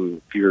 which,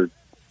 if you're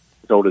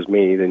as old as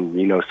me, then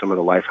you know some of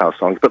the Lifehouse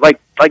songs. But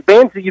like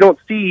bands that you don't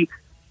see,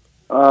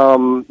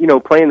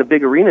 playing the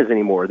big arenas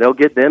anymore, they'll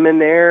get them in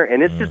there,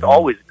 and it's just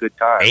always a good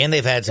time. And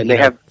they've had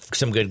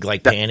some good,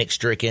 like Panic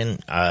Stricken.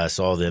 I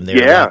saw them there.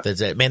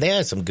 Yeah. Man, they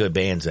had some good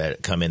bands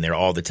that come in there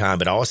all the time,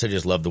 but I also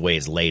just love the way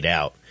it's laid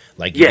out.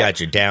 Like, you got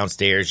your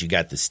downstairs, you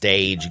got the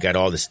stage, you got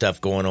all the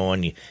stuff going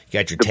on, you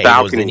got your tables,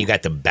 balcony. Then you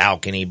got the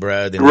balcony,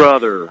 bro. Then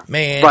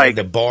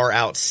the bar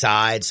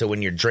outside, so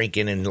when you're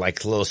drinking and like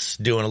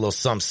doing a little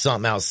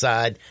something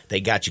outside, they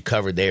got you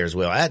covered there as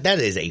well. That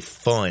is a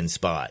fun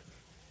spot.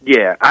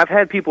 Yeah, I've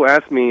had people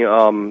ask me,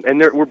 and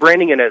we're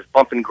branding it as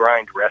bump and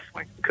grind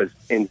wrestling, because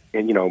and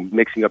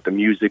mixing up the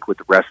music with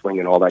the wrestling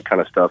and all that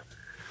kind of stuff.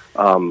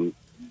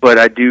 But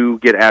I do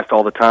get asked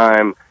all the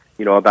time,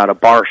 about a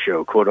bar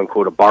show, quote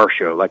unquote, a bar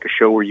show, like a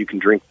show where you can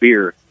drink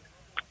beer.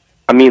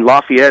 I mean,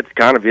 Lafayette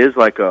kind of is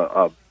like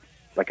an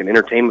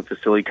entertainment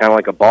facility, kind of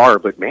like a bar,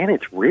 but man,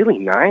 it's really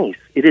nice.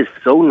 It is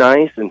so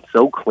nice and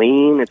so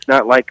clean. It's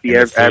not like the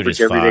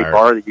average everyday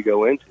bar that you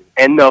go into.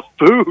 And the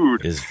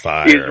food is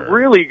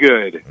really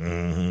good.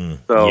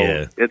 Mm-hmm. So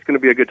it's going to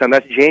be a good time.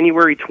 That's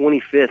January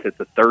 25th. It's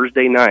a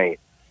Thursday night.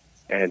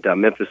 And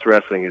Memphis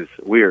Wrestling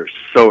we are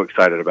so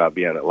excited about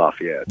being at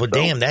Lafayette. Well,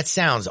 damn, that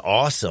sounds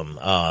awesome.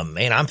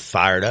 Man, I'm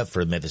fired up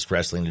for Memphis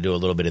Wrestling to do a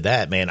little bit of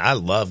that. Man, I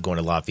love going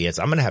to Lafayette.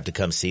 So I'm going to have to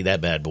come see that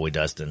bad boy,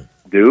 Dustin.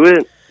 Do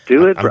it.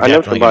 I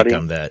know somebody.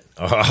 Come that.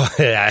 Oh,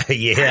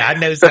 yeah, I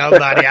know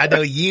somebody. I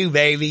know you,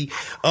 baby.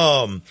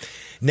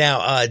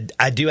 Now,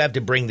 I do have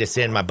to bring this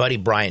in. My buddy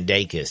Brian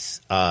Dacus,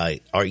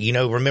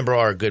 remember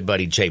our good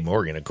buddy Jay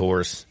Morgan, of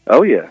course.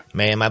 Oh yeah,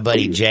 man. My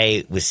buddy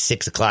Jay was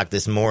 6:00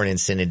 this morning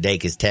sending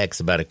Dacus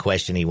text about a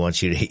question he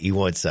wants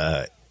Dacus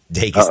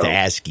to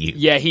ask you.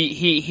 Yeah,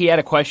 he had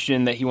a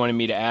question that he wanted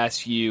me to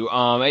ask you.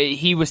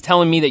 He was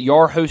telling me that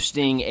you're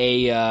hosting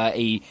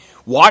a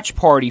watch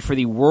party for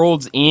the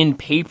World's End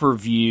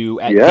pay-per-view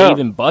at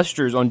Dave &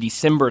 Buster's on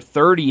December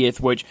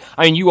 30th, which,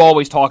 I mean, you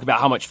always talk about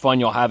how much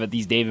fun you'll have at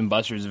these Dave &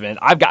 Buster's events.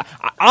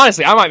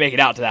 Honestly, I might make it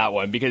out to that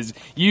one because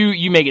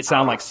you make it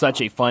sound like such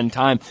a fun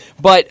time.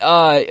 But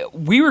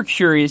we were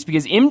curious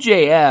because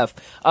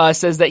MJF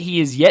says that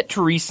he is yet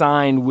to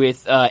re-sign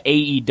with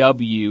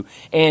AEW,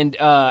 and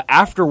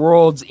after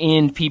World's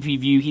End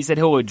PPV, he said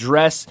he'll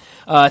address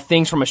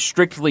things from a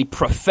strictly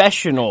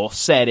professional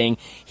setting.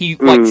 He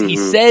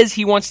says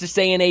he wants to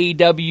stay in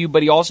AEW,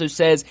 but he also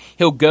says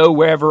he'll go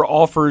wherever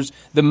offers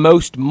the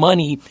most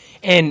money.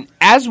 And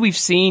as we've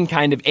seen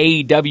kind of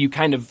AEW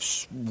kind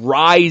of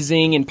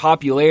rising in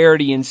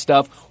popularity and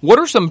stuff, what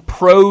are some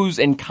pros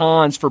and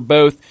cons for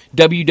both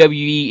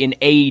WWE and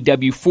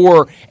AEW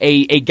for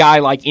a guy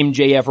like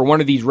MJF or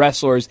one of these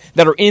wrestlers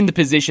that are in the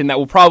position that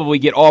will probably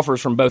get offers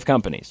from both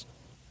companies?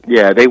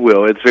 Yeah, they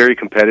will. It's very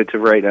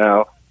competitive right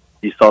now.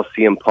 You saw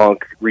CM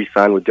Punk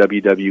re-sign with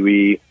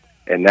WWE,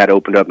 and that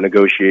opened up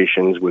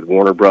negotiations with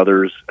Warner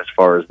Brothers as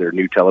far as their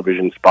new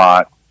television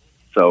spot.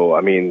 So,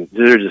 I mean,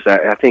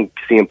 I think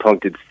CM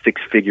Punk did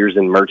 6 figures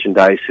in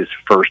merchandise his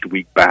first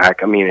week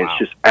back. I mean, It's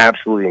just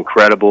absolutely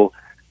incredible.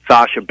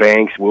 Sasha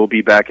Banks will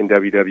be back in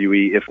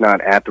WWE, if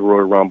not at the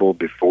Royal Rumble,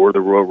 before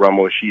the Royal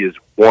Rumble. She is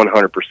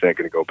 100% going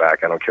to go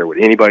back. I don't care what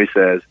anybody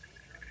says.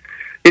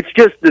 It's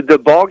just the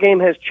ball game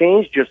has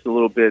changed just a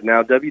little bit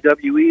now.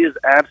 WWE is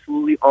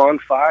absolutely on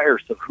fire,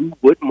 so who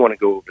wouldn't want to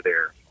go over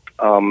there?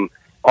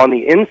 On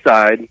the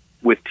inside,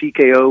 with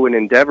TKO and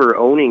Endeavor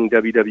owning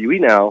WWE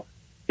now,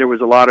 there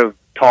was a lot of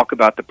talk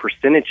about the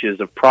percentages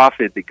of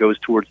profit that goes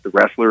towards the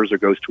wrestlers or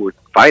goes towards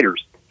the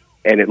fighters.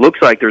 And it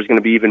looks like there's going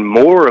to be even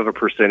more of a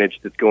percentage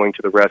that's going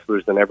to the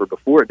wrestlers than ever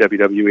before at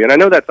WWE. And I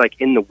know that's like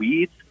in the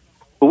weeds,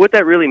 but what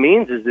that really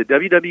means is that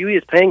WWE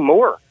is paying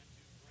more.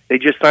 They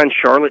just signed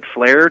Charlotte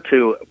Flair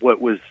to what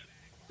was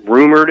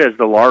rumored as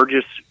the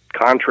largest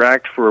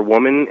contract for a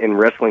woman in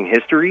wrestling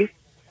history.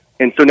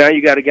 And so now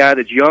you got a guy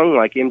that's young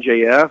like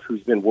MJF,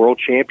 who's been world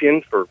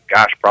champion for,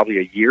 probably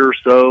a year or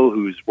so,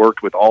 who's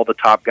worked with all the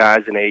top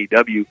guys in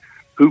AEW,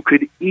 who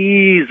could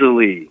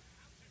easily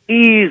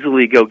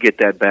go get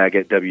that bag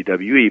at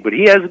WWE. But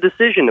he has a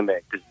decision to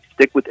make. Does he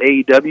stick with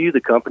AEW,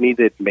 the company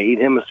that made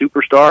him a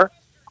superstar?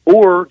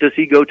 Or does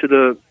he go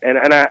to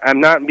I'm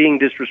not being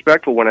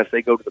disrespectful when I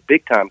say go to the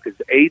big time, because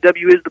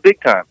AEW is the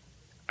big time.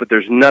 But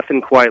there's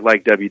nothing quite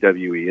like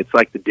WWE. It's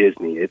like the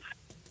Disney. It's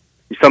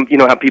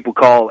how people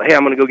call, hey,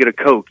 I'm going to go get a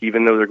Coke,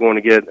 even though they're going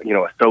to get,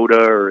 a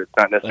soda, or it's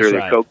not necessarily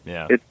a Coke.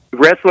 Yeah.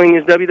 Wrestling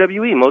is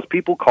WWE. Most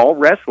people call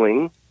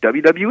wrestling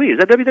WWE. Is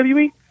that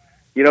WWE?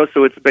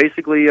 So it's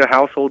basically a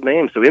household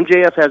name. So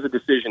MJF has a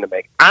decision to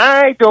make.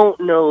 I don't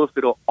know if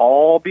it'll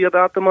all be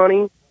about the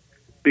money,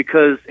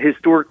 because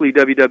historically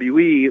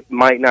WWE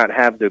might not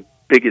have the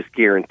biggest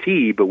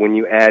guarantee, but when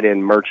you add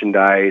in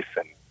merchandise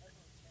and,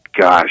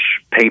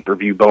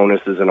 pay-per-view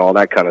bonuses and all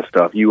that kind of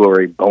stuff, you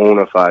are a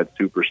bona fide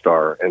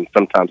superstar and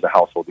sometimes a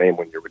household name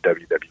when you're with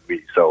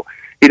WWE. So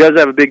he does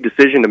have a big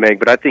decision to make,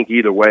 but I think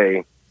either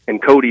way,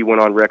 and Cody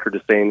went on record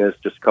as saying this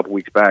just a couple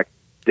weeks back,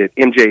 that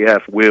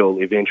MJF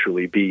will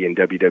eventually be in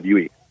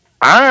WWE.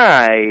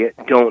 I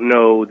don't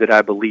know that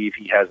I believe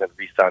he hasn't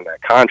re-signed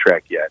that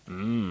contract yet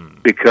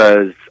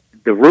because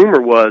the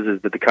rumor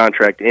is that the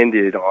contract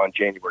ended on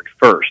January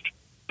 1st.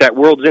 That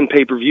World's End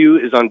pay-per-view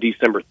is on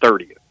December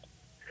 30th.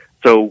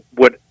 So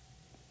what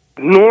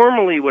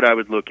I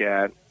would look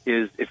at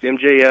is if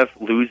MJF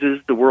loses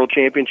the World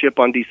Championship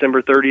on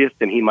December 30th,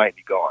 then he might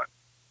be gone.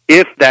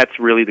 If that's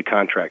really the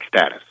contract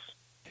status.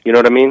 You know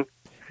what I mean?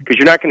 Because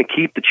you're not going to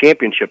keep the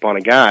championship on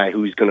a guy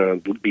who's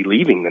going to be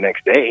leaving the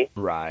next day.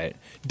 Right.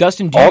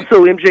 Dustin,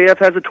 also, MJF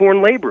has a torn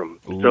labrum.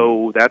 Ooh.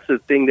 So that's a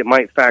thing that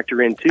might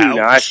factor in, too. Ouch.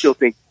 Now, I still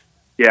think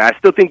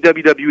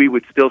WWE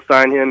would still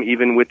sign him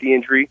even with the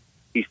injury.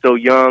 He's so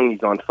young.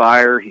 He's on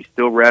fire. He's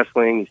still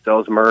wrestling. He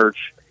sells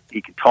merch.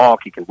 He can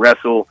talk. He can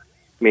wrestle.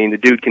 I mean, the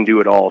dude can do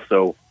it all.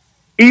 So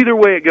either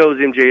way it goes,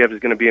 MJF is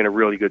going to be in a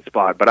really good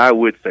spot. But I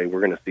would say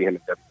we're going to see him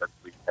in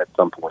WWE at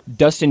some point.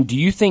 Dustin, do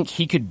you think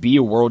he could be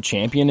a world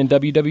champion in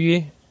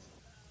WWE?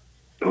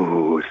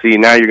 Ooh, see,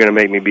 now you're going to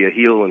make me be a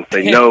heel and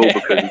say no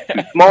because he's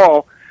too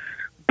small.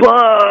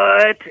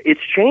 But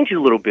it's changed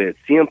a little bit.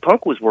 CM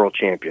Punk was world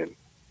champion.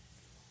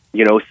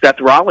 You know,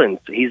 Seth Rollins,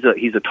 he's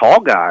a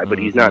tall guy, but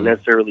he's not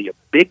necessarily a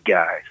big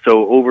guy.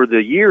 So over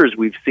the years,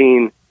 we've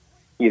seen,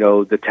 you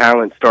know, the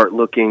talent start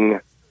looking,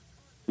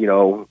 you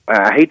know,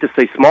 I hate to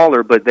say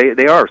smaller, but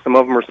they are. Some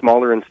of them are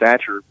smaller in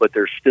stature, but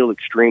they're still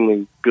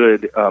extremely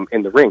good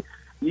in the ring.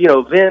 You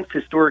know, Vince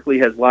historically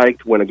has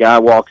liked when a guy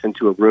walks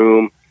into a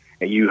room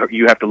and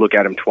you have to look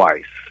at him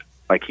twice.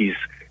 Like he's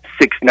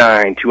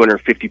 6'9",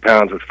 250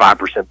 pounds with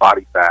 5%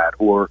 body fat,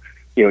 or,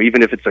 you know,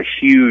 even if it's a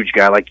huge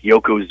guy like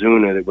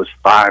Yokozuna that was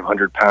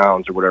 500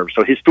 pounds or whatever.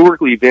 So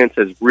historically, Vince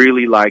has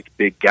really liked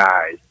big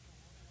guys,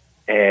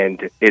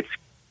 and it's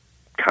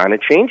kind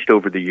of changed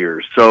over the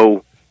years.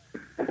 So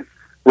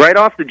right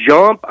off the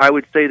jump, I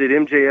would say that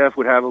MJF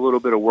would have a little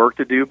bit of work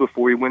to do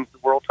before he wins the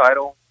world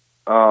title.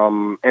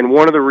 And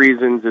one of the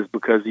reasons is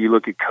because you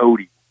look at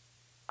Cody.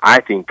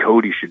 I think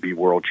Cody should be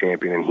world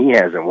champion, and he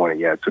hasn't won it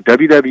yet. So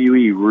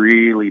WWE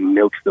really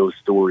milks those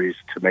stories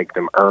to make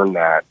them earn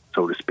that,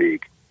 so to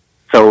speak.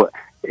 So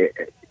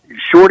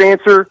short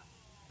answer,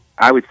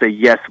 I would say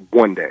yes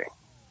one day.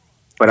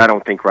 But I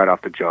don't think right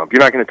off the jump.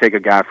 You're not going to take a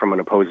guy from an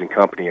opposing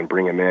company and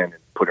bring him in and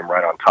put him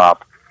right on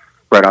top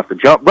right off the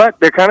jump. But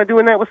they're kind of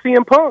doing that with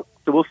CM Punk,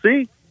 so we'll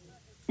see,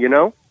 you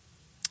know?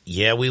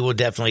 Yeah, we will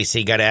definitely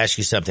see. Got to ask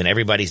you something.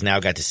 Everybody's now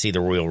got to see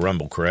the Royal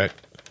Rumble, correct?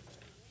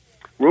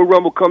 Royal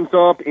Rumble comes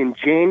up in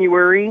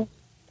January.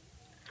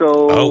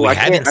 So we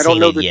haven't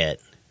seen it yet.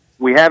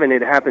 We haven't.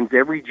 It happens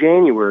every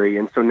January,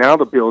 and so now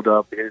the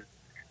build-up is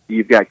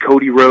you've got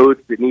Cody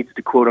Rhodes that needs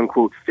to,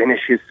 quote-unquote,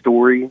 finish his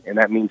story, and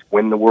that means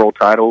win the world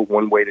title.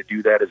 One way to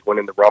do that is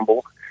winning the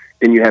Rumble.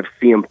 Then you have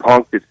CM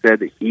Punk that said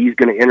that he's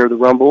going to enter the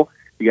Rumble.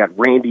 You got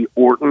Randy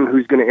Orton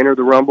who's going to enter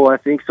the Rumble, I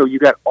think. So you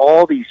got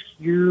all these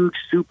huge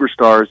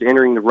superstars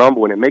entering the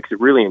Rumble, and it makes it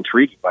really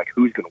intriguing, like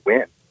who's going to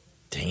win.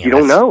 Damn, you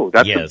don't know.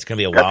 It's going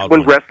to be a wild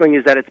one. When wrestling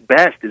is at its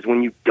best, is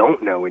when you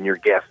don't know and you're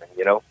guessing,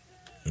 you know?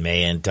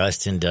 Man,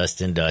 Dustin.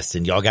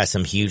 Y'all got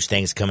some huge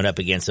things coming up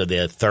again. So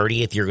the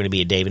 30th, you're going to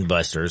be at Dave &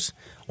 Buster's.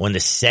 On the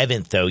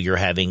 7th, though, you're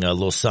having a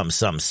little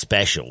something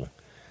special.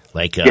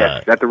 Like,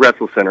 yes, at the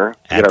Wrestle Center.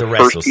 At the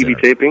Wrestle Center. First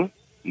TV taping.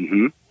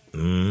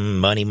 Mm-hmm.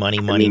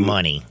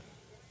 Money.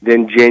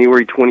 Then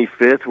January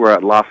 25th, we're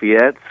at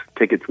Lafayette's.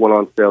 Tickets went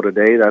on sale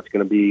today. That's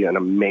going to be an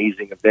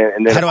amazing event.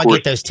 And then, how do I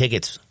get those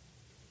tickets?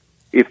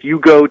 If you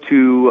go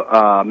to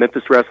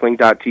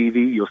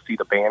MemphisWrestling.tv, you'll see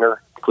the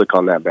banner. Click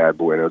on that bad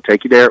boy, and it'll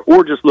take you there.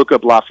 Or just look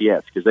up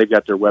Lafayette's, because they've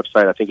got their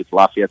website. I think it's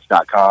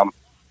Lafayette's.com,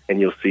 and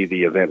you'll see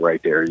the event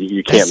right there.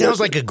 You can't. That sounds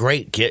like a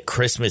great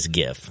Christmas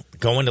gift.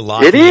 Going to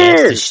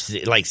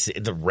Lafayette's, like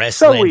the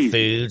wrestling,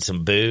 food,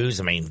 some booze.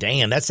 I mean,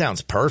 damn, that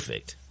sounds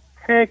perfect.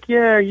 Heck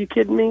yeah, are you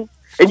kidding me?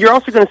 And you're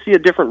also going to see a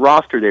different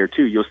roster there,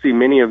 too. You'll see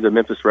many of the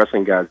Memphis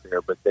wrestling guys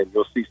there, but then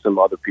you'll see some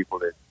other people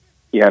that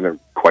you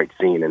haven't quite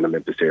seen in the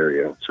Memphis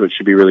area. So it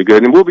should be really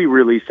good. And we'll be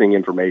releasing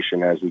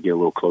information as we get a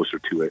little closer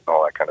to it and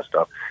all that kind of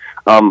stuff.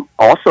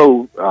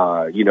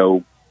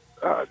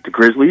 The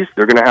Grizzlies,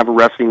 they're going to have a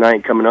wrestling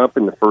night coming up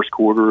in the first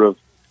quarter of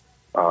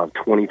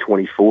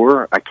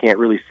 2024. I can't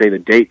really say the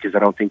date because I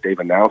don't think they've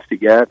announced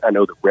it yet. I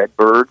know the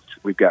Redbirds,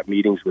 we've got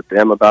meetings with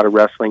them about a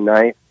wrestling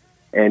night.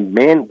 And,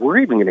 man, we're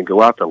even going to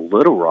go out to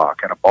Little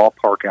Rock at a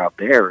ballpark out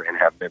there and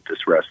have Memphis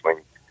wrestling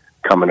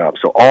coming up.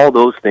 So all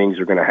those things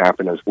are going to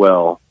happen as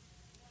well.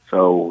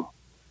 So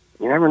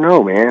you never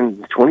know, man.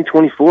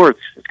 2024,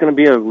 it's going to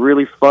be a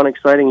really fun,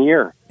 exciting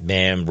year.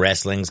 Man,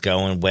 wrestling's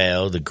going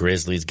well. The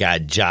Grizzlies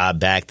got job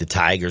back. The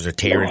Tigers are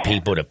tearing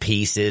people to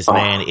pieces.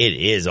 Man, it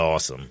is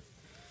awesome.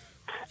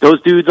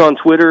 Those dudes on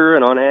Twitter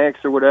and on X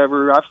or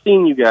whatever, I've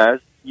seen you guys.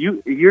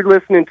 You're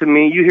listening to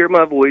me. You hear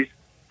my voice.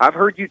 I've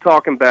heard you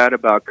talking bad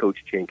about Coach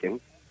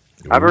Jenkins.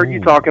 I've heard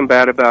you talking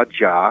bad about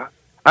Ja.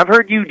 I've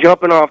heard you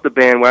jumping off the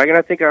bandwagon.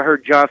 I think I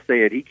heard Ja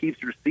say it. He keeps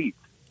receipts.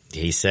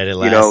 He said it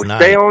last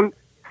night.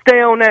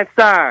 Stay on that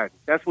side.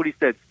 That's what he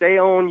said. Stay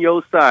on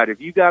your side. If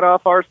you got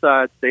off our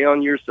side, stay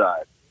on your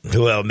side.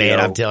 Well, man,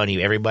 I'm telling you,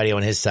 everybody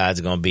on his side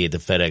is going to be at the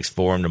FedEx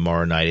Forum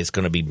tomorrow night. It's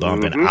going to be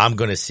bumping. Mm-hmm. I'm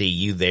going to see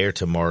you there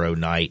tomorrow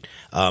night.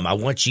 I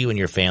want you and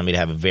your family to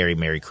have a very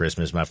Merry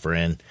Christmas, my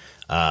friend.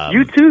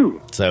 You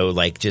too. So,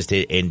 like, just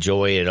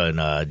enjoy it and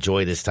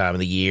enjoy this time of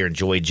the year.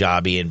 Enjoy Ja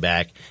being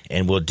back,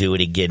 and we'll do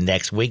it again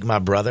next week, my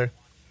brother.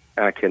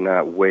 I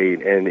cannot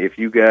wait. And if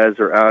you guys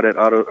are out at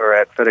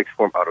FedEx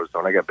Forum,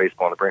 AutoZone, I got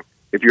baseball on the brain.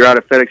 If you're out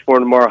at FedEx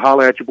Forum tomorrow,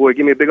 holler at your boy.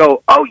 Give me a big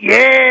old, oh,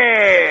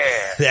 yeah!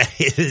 That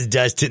is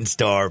Dustin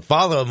Starr.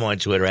 Follow him on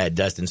Twitter at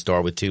Dustin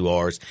Starr with 2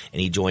 R's,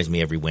 and he joins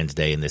me every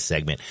Wednesday in this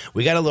segment.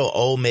 We got a little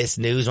Ole Miss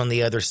news on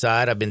the other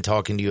side. I've been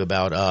talking to you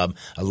about a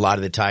lot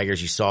of the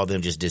Tigers. You saw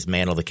them just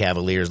dismantle the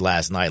Cavaliers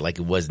last night like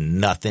it was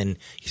nothing.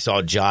 You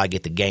saw Ja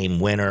get the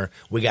game winner.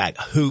 We got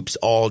hoops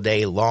all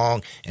day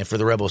long. And for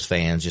the Rebels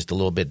fans, just a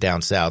little bit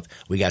down south,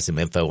 we got some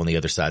info on the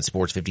other side.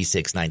 Sports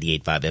 56,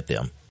 98.5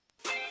 FM.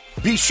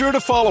 Be sure to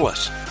follow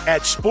us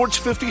at Sports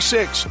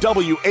 56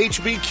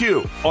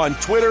 WHBQ on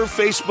Twitter,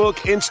 Facebook,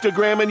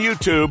 Instagram, and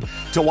YouTube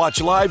to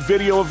watch live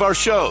video of our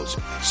shows,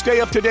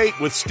 stay up to date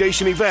with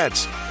station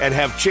events, and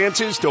have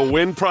chances to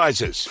win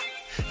prizes.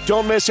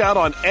 Don't miss out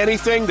on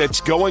anything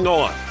that's going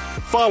on.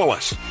 Follow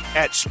us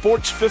at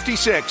Sports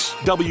 56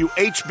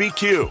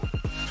 WHBQ.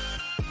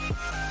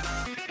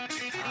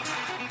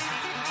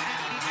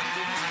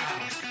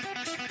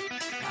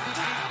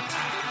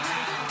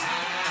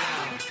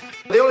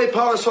 The only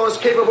power source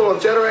capable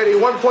of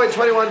generating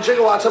 1.21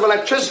 gigawatts of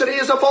electricity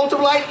is a bolt of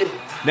lightning.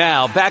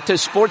 Now, back to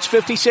Sports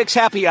 56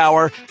 Happy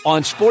Hour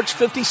on Sports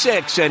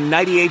 56 and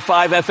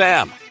 98.5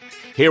 FM.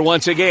 Here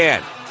once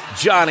again,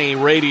 Johnny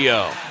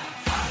Radio.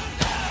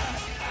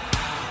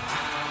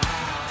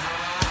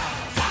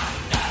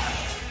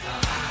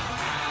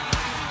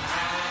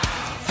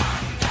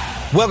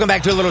 Welcome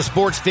back to a little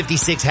Sports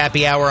 56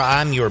 Happy Hour.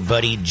 I'm your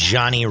buddy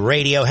Johnny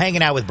Radio,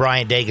 hanging out with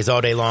Brian Dacus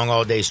all day long,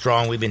 all day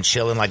strong. We've been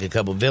chilling like a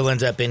couple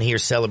villains up in here,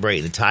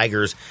 celebrating the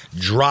Tigers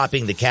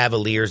dropping the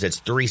Cavaliers. That's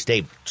 3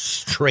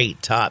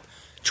 straight top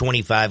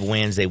 25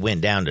 wins. They went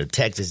down to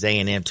Texas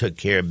A&M, took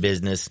care of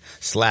business,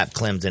 slapped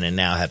Clemson, and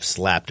now have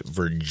slapped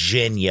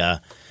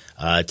Virginia.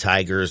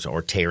 Tigers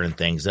are tearing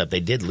things up. They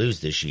did lose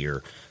this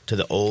year to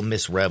the Ole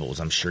Miss Rebels.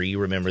 I'm sure you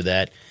remember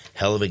that.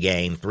 Hell of a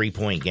game,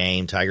 3-point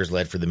game. Tigers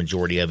led for the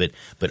majority of it,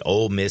 but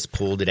Ole Miss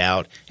pulled it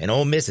out. And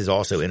Ole Miss has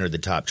also entered the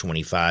top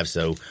 25.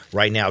 So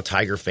right now,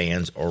 Tiger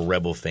fans are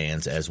Rebel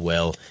fans as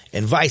well,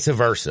 and vice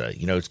versa.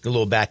 You know, it's a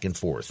little back and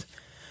forth.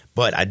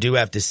 But I do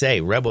have to say,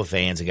 Rebel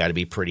fans have got to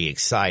be pretty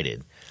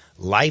excited.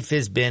 Life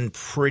has been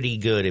pretty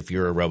good if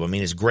you're a Rebel. I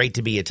mean, it's great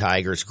to be a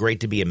Tiger. It's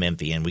great to be a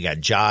Memphian. We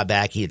got Ja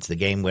back. He hits the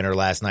game winner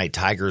last night.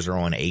 Tigers are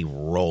on a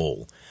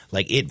roll.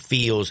 Like, it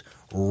feels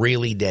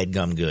really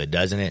dead-gum good,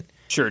 doesn't it?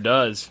 Sure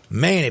does.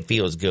 Man, it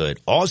feels good.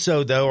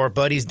 Also, though, our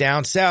buddies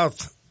down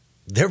south,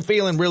 they're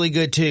feeling really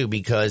good, too,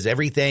 because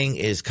everything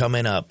is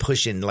coming up,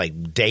 pushing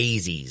like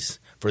daisies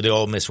for the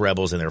Ole Miss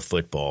Rebels and their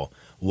football.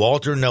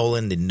 Walter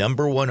Nolan, the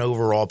number 1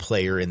 overall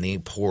player in the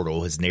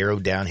portal, has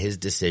narrowed down his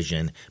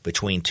decision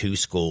between 2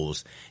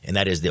 schools, and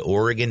that is the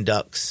Oregon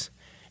Ducks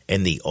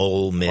and the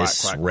Ole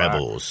Miss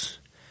Rebels.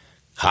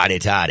 Hotty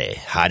toddy,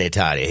 hotty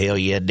toddy. Hell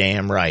yeah,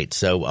 damn right.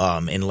 So,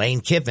 and Lane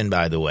Kiffin,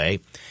 by the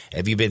way,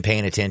 have you been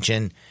paying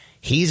attention?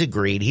 He's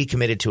agreed. He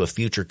committed to a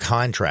future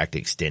contract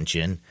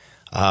extension.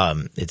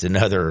 It's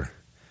another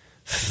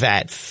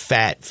fat,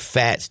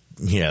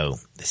 you know,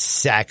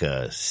 sack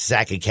of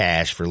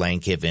cash for Lane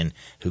Kiffin,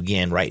 who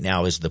again right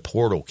now is the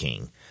portal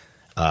king.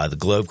 The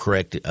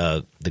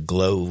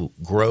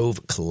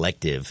Grove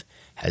Collective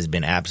has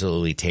been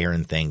absolutely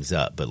tearing things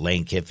up. But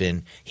Lane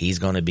Kiffin, he's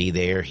going to be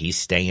there. He's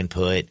staying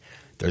put.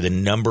 They're the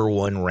number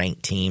 1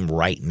 ranked team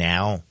right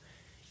now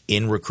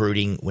in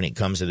recruiting when it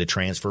comes to the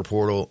transfer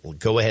portal.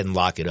 Go ahead and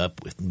lock it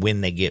up when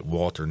they get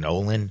Walter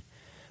Nolan.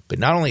 But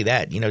not only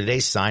that, you know,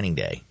 today's signing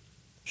day.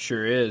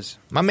 Sure is.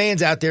 My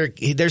man's out there.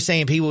 They're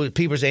saying people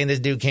are saying this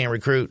dude can't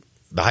recruit.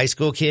 The high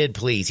school kid,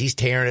 please. He's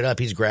tearing it up.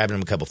 He's grabbing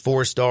him a couple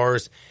 4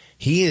 stars.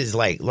 He is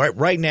like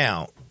right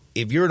now,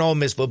 if you're an Ole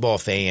Miss football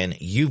fan,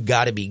 you've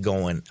got to be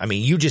going. I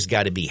mean, you just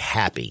got to be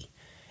happy.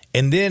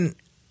 And then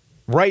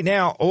right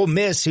now, Ole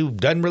Miss, who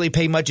doesn't really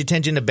pay much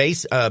attention to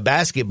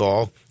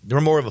basketball,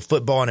 they're more of a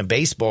football and a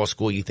baseball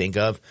school you think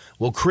of.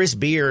 Well, Chris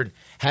Beard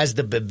has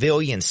the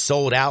pavilion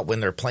sold out when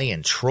they're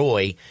playing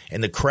Troy,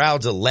 and the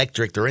crowd's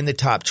electric. They're in the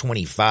top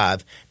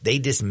 25. They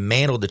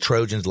dismantled the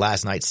Trojans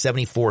last night,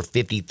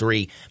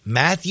 74-53.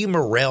 Matthew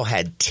Morrell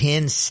had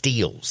 10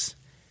 steals.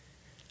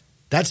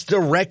 That's the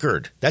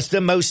record. That's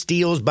the most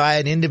steals by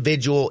an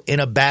individual in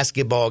a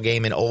basketball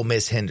game in Ole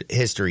Miss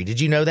history. Did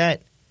you know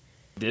that?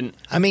 Didn't.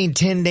 I mean,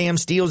 10 damn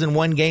steals in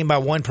one game by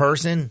one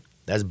person.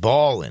 That's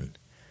balling.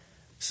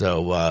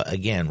 So,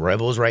 again,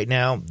 Rebels right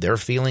now, they're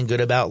feeling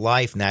good about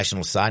life.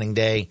 National Signing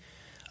Day.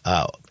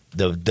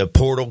 The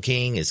Portal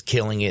King is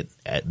killing it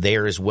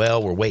there as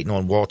well. We're waiting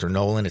on Walter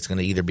Nolan. It's going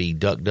to either be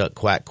duck, duck,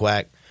 quack,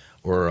 quack,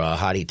 or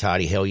hotty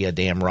toddy, hell yeah,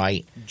 damn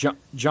right.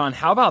 John,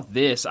 how about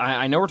this?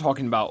 I know we're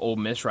talking about Ole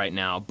Miss right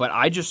now, but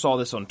I just saw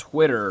this on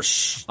Twitter.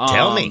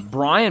 Tell me.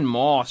 Brian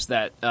Moss,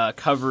 that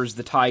covers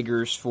the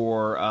Tigers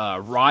for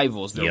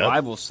Rivals, the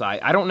Rivals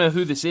site. I don't know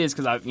who this is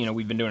because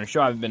we've been doing a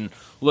show. I've been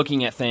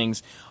looking at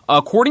things.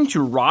 According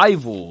to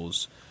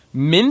Rivals,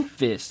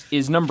 Memphis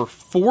is number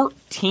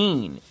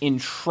 14 in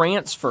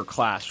transfer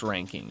class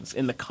rankings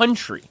in the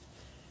country.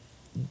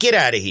 Get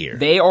out of here.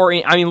 They are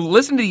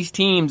listen to these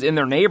teams in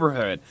their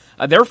neighborhood.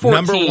 They're 14.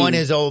 Number 1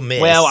 is Ole Miss.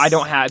 Well, I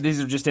don't have –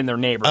 these are just in their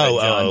neighborhood,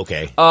 John.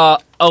 Okay.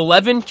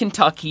 11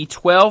 Kentucky,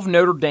 12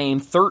 Notre Dame,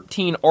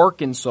 13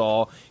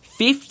 Arkansas,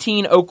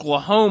 15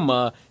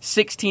 Oklahoma,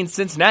 16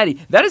 Cincinnati.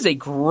 That is a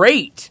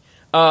great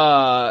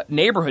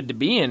neighborhood to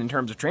be in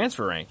terms of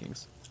transfer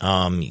rankings.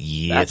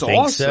 Yeah, That's I think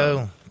awesome.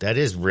 so. That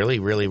is really,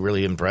 really,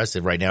 really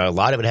impressive right now. A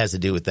lot of it has to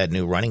do with that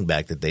new running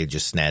back that they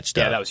just snatched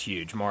up. Yeah, that was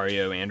huge.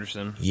 Mario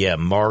Anderson. Yeah,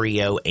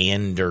 Mario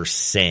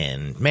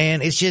Anderson.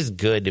 Man, it's just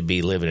good to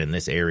be living in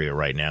this area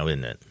right now,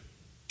 isn't it?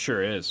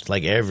 Sure is. It's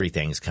like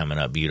everything's coming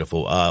up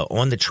beautiful.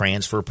 On the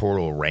transfer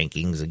portal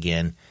rankings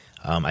again,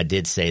 I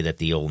did say that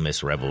the Ole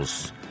Miss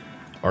Rebels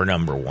are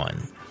number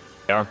 1.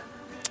 Yeah.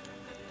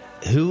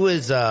 Who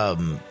is,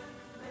 damn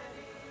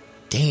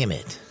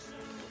it.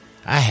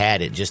 I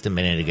had it just a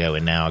minute ago,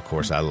 and now, of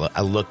course, I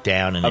look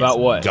down and About it's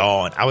what?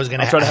 gone. I was going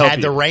to help have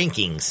you. the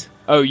rankings.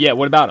 Oh, yeah.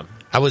 What about them?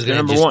 I was going to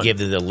number just 1. give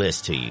the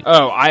list to you.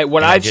 Oh,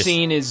 what I've just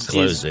seen is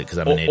closed it 'cause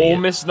I'm an idiot. Ole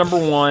Miss number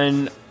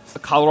 1,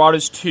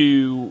 Colorado's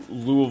 2,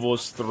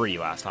 Louisville's 3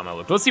 last time I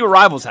looked. Let's see what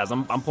Rivals has.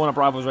 I'm pulling up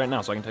Rivals right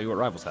now so I can tell you what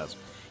Rivals has.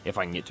 If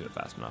I can get to it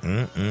fast enough.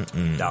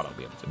 Doubt I'll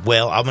be able to.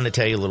 Well, I'm going to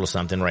tell you a little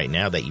something right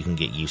now that you can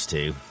get used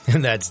to,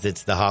 and it's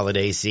the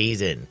holiday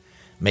season.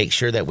 Make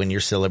sure that when you're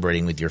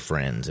celebrating with your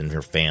friends and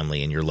your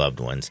family and your loved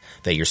ones,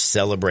 that you're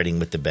celebrating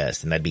with the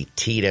best, and that'd be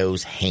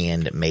Tito's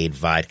handmade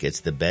vodka.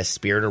 It's the best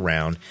spirit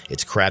around.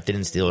 It's crafted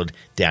and distilled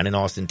down in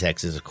Austin,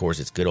 Texas. Of course,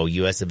 it's good old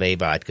US of A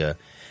vodka.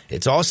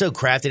 It's also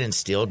crafted and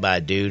distilled by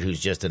a dude who's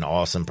just an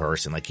awesome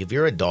person. Like, if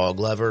you're a dog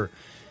lover,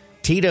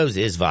 Tito's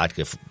is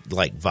vodka,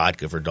 like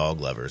vodka for dog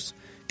lovers.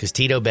 Because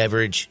Tito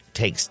Beverage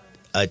takes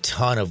a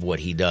ton of what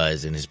he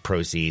does in his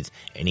proceeds,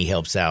 and he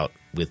helps out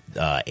with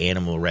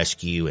animal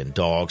rescue and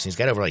dogs. He's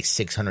got over like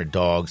 600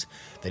 dogs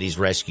that he's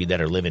rescued that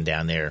are living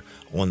down there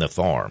on the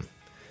farm.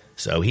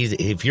 So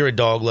if you're a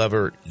dog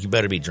lover, you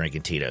better be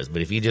drinking Tito's.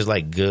 But if you just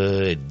like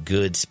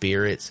good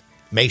spirits,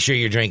 make sure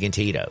you're drinking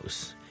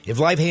Tito's. If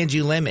life hands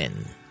you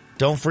lemon,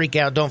 don't freak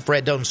out, don't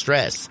fret, don't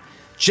stress.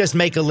 Just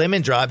make a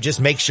lemon drop.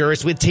 Just make sure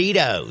it's with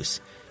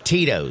Tito's.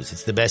 Tito's,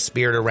 it's the best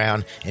spirit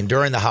around, and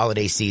during the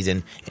holiday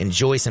season,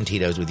 enjoy some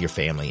Tito's with your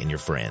family and your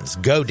friends.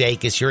 Go,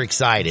 Dacus, you're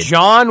excited.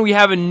 John, we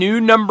have a new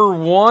number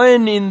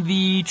 1 in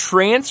the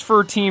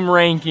transfer team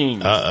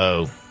rankings.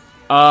 Uh-oh.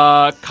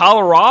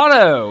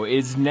 Colorado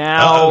is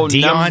now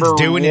Deion's number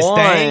doing 1. his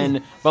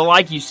thing. But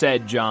like you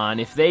said,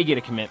 John, if they get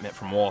a commitment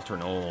from Walter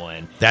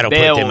Nolan, that'll put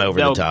them over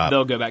the top.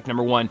 They'll go back to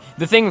number 1.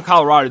 The thing with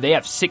Colorado, they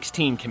have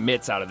 16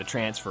 commits out of the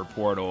transfer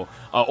portal.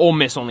 Ole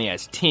Miss only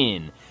has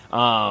 10.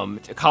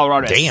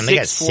 Colorado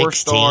has 6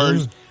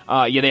 4-stars.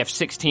 They have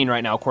 16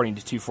 right now, according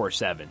to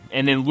 247.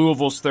 And then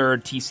Louisville's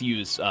 3rd, TCU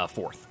is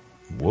 4th.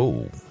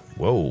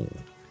 Whoa.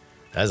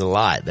 That's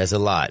a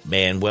lot,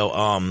 man.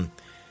 Well,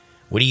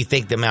 what do you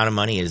think the amount of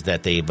money is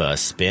that they've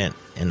spent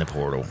in the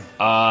portal?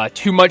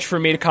 Too much for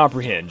me to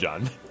comprehend,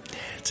 John.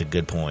 It's a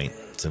good point.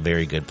 It's a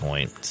very good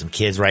point. Some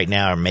kids right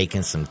now are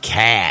making some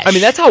cash. I mean,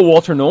 that's how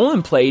Walter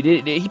Nolan played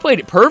it. He played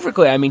it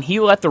perfectly. I mean,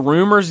 he let the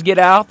rumors get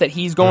out that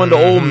he's going to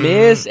Ole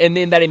Miss, and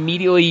then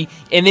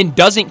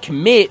doesn't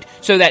commit,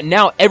 so that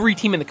now every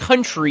team in the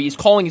country is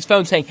calling his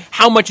phone saying,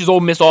 how much is Ole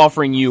Miss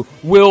offering you?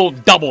 We'll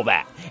double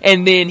that.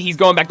 And then he's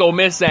going back to Ole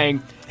Miss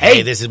saying,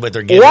 hey, this is what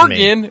they're giving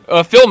Oregon,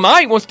 me. Phil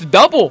Knight wants to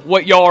double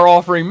what y'all are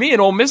offering me, and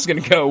Ole Miss is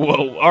going to go,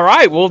 well, all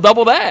right, we'll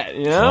double that.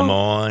 You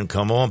know?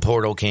 Come on,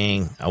 Portal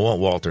King. I want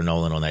Walter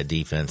Nolan on that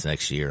defense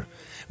next year.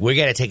 We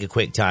got to take a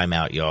quick time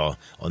out, y'all.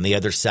 On the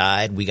other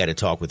side, we got to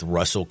talk with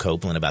Russell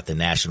Copeland about the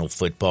National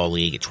Football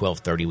League. At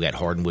 12:30, we got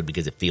Hardwood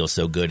because it feels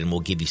so good, and we'll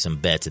give you some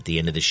bets at the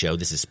end of the show.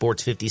 This is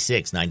Sports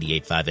 56,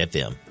 98.5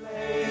 FM.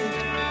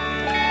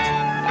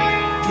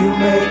 You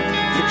make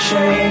the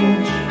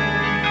change.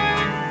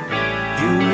 You